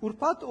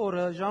 Ուրբաթ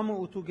օրը ժամը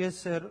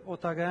 8:30 էր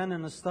օտագայանը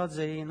նստած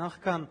էի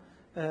նախքան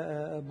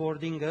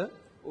բորդինգը։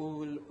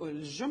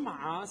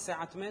 والجمعة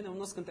الساعة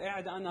 8:30 كنت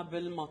قاعد أنا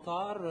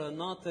بالمطار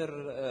ناطر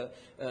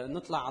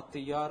نطلع على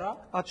الطيارة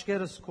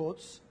Աչքերս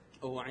կոց,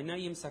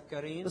 وعيني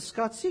مسكرين.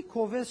 սկացի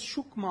քովես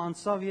շուկը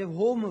անցավ եւ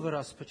հոմը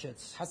վրաս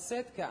փչեց։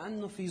 حسيت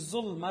كأنه في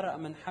ظل مرق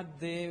من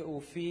حدي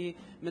وفي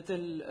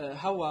مثل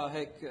هوا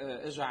هيك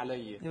اجى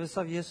علي. Եվ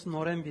ասավ ես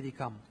նորեն պիտի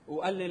կամ։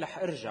 وقال لي رح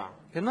ارجع.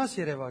 Գնաս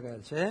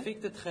Երևանալ, չէ՞։ فيك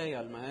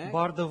تتخيل ما هيك؟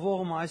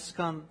 Բարդվողը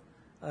այսքան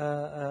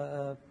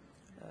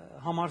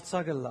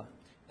համարցակլա։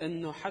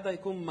 انه حدا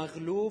يكون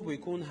مغلوب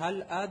ويكون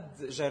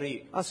هالقد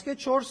جريء. Ասկե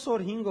 4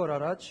 օր 5 օր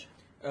առաջ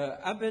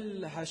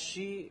قبل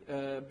هالشيء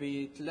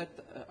بثلاث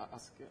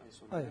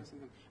أي.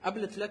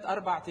 قبل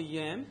 3-4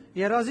 ايام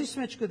Երազիս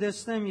մեջ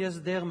կդեսնեմ ես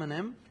դեղ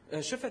մնեմ,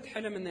 شفت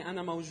حلم اني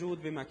انا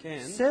موجود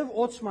بمكان սև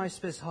օծմ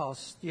այսպես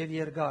հաստ եւ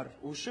երկար։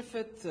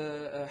 وشفت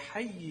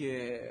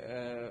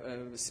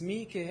حية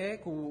سميكة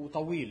هيك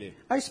وطويلة.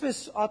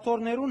 Այսպես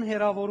աթոռներուն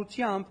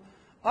հերավորությամբ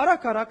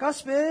արագ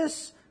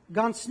ասպես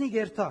գանցնի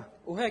գերտա։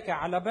 وهيك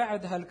على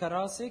بعد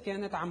هالكراسي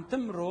كانت عم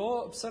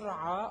تمرق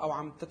بسرعة أو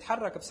عم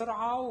تتحرك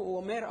بسرعة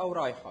ومير أو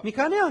رايحة. Մի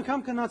քանի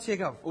անգամ կնաց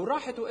եկավ։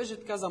 وراحت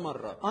وإجت كذا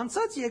مرة.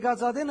 Անցած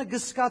եկածադենը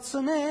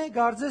գսկացնե,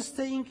 գարձես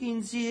թե ինքը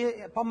ինձի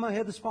պամը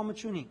հետս պամը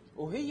չունի։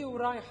 وهي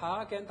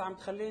ورايحة كانت عم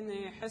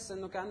تخليني أحس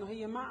إنه كأنه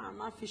هي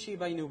ما في شيء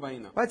بيني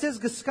وبينها. Բայց ես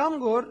գսկամ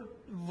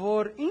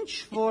որ ինչ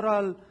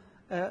որալ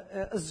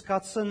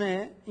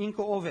զգացնե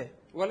ինքը ով է։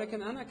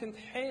 ولكن أنا كنت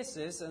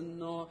حاسس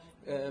إنه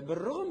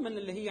بالرغم من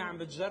اللي هي عم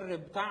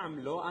بتجرب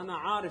تعمله أنا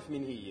عارف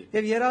مين هي.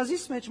 Եվ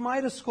երազիս մեջ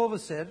մայրս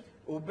քովս էր,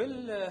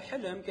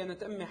 وبالحلم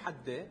كانت أمي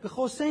حدة.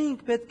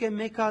 գխոսեինք պետք է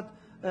մեկ հատ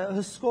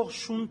հսկող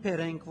շուն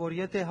բերենք, որ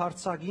եթե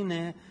հարցագին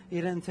է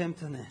իրեն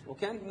թեմտնե։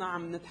 وكنا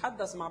عم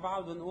نتحدث مع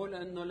بعض ونقول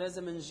انه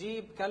لازم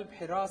نجيب كلب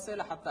حراسه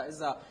لحتى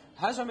اذا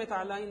هجمت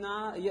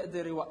علينا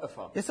يقدر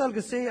يوقفها. Ես ալ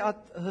գսեի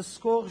at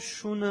հսկող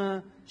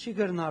շունը չի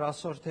գրնար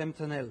ասոր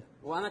թեմտնել։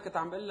 وانا كنت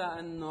عم بقول لها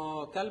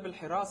انه كلب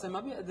الحراسه ما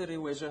بيقدر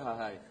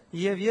يواجهها هاي.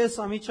 Եվ ես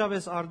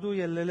ամիջապես արդու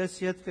ելլելես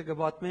յետքը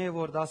գբատմե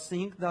որ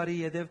 15 տարի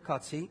յետև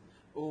կացի։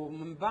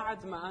 ومن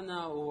بعد ما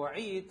انا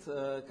وعيت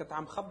كنت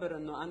عم خبر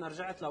انه انا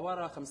رجعت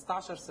لورا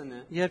 15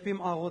 سنه. Երբ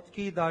իմ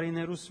աղոտքի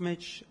դարիներուս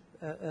մեջ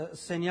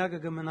սենյակը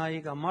գմնայի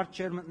գամար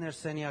չեր մտներ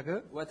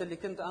սենյակը, وقت اللي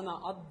كنت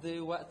انا اقضي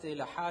وقتي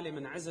لحالي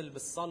منعزل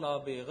بالصلاه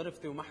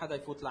بغرفتي وما حدا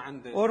يفوت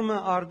لعندي. օրը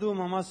արդու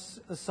մամաս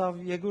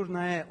սավ եգուր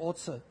նայե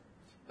օծը։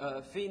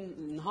 في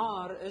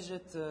نهار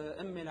اجت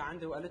امي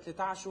لعندي وقالت لي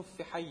تعال شوف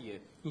في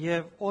حيه.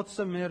 Եվ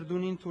օծը մեր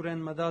դունին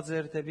թուրեն մտած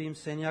էր դեպի իմ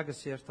սենյակը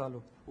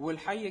սերտալու։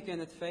 والحيه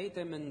كانت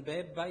فايته من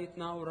باب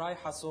بيتنا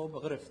ورايحه صوب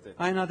غرفتي.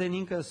 Այն ադեն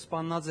ինքը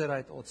սպանած էր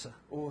այդ օծը։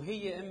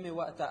 وهي امي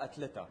وقتها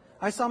قتلتها.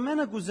 Այս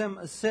ամենը գուզեմ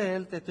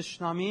ասել թե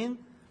տշնամին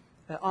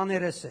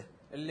աներես է։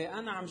 اللي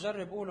انا عم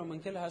جرب اقوله من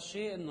كل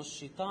هالشيء انه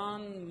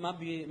الشيطان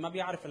ما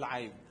بيعرف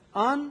العيب.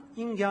 Ան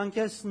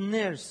ինգյանքես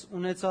ներս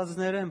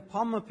ունեցածներեն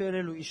փամը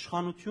բերելու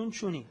իշխանություն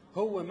չունի։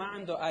 هو ما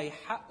عنده اي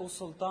حق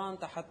وسلطان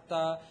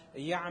حتى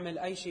يعمل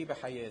اي شيء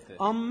بحياته.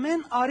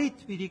 Ամեն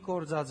արիտ պիտի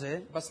կործած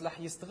է, بس رح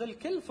يستغل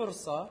كل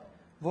فرصه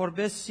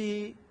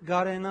որբեսի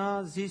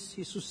գարենա զիս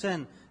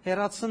Հիսուսեն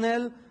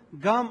հերացնել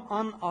կամ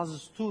ան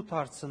ազդու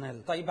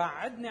դարձնել։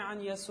 تيبعدني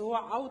عن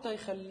يسوع او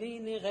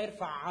تيخليني غير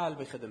فعال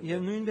بخدمتي.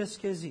 Եվ նույնպես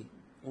քեզի։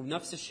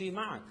 ونفس الشيء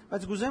معك.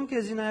 Բայց գուզեմ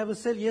քեզի նաև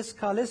ասել, ես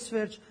քալես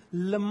վերջ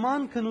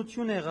լման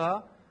քնություն եղա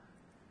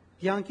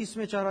յանքիս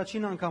մեջ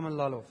առաջին անգամ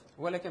լալով։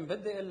 ولكن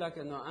بدي اقول لك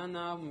انه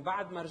انا من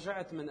بعد ما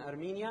رجعت من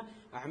ارمينيا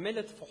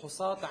عملت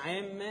فحوصات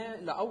عامه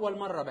لاول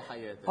مره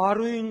بحياتي.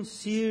 Արույն,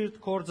 սիրտ,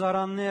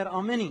 կորձարաններ,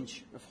 ամեն ինչ։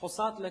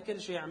 فحوصات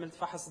لكل شيء، عملت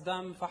فحص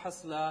دم،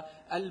 فحص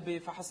لقلبي،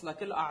 فحص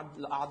لكل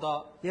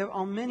الاعضاء. Եվ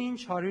ամեն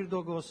ինչ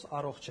 100%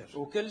 առողջ էր։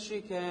 وكل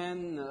شيء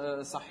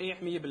كان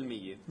صحيح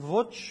 100%.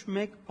 Ոչ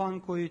մեկ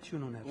բան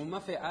գոյություն ուներ։ وما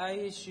في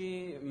اي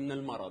شيء من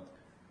المرض.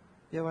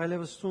 Եվ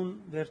այլևս տուն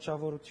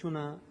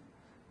վերջավորությունը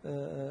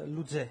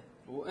լուծե։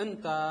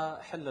 وانت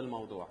حل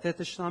الموضوع. Թե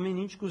տշնամին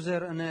ինչ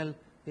գուզեր անել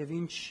եւ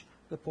ինչ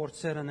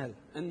կփորձեր անել։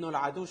 انه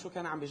العدو شو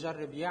كان عم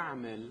بيجرب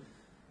يعمل.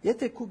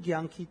 Եթե քու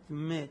կյանքիդ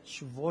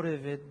մեջ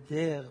որևէ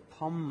դեղ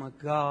փամը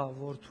գա,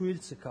 որ թույլ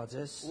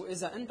ցկածես,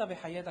 واذا انت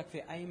بحياتك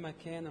في اي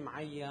مكان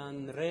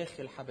معين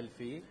راخي الحبل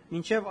فيه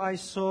մինչև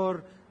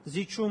այսօր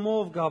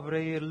զիջումով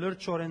Գաբրիել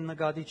լրջորեն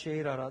նկատի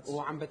չէիր արած։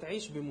 وعم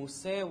بتعيش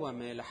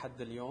بمساومه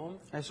لحد اليوم.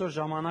 Այսօր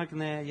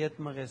ժամանակն է յետ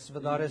մղես,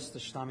 վդարես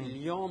տշնամին։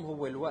 اليوم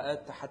هو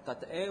الوقت حتى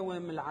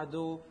تقاوم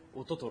العدو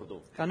وتطرده.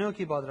 Քանի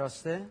օքի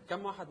պատրաստ է։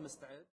 كم واحد مستعد؟